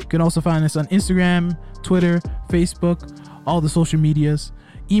 You can also find us on Instagram, Twitter, Facebook, all the social medias.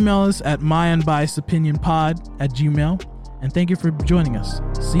 Email us at myunbiasedopinionpod@gmail.com. And thank you for joining us.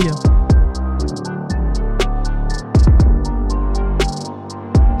 See ya.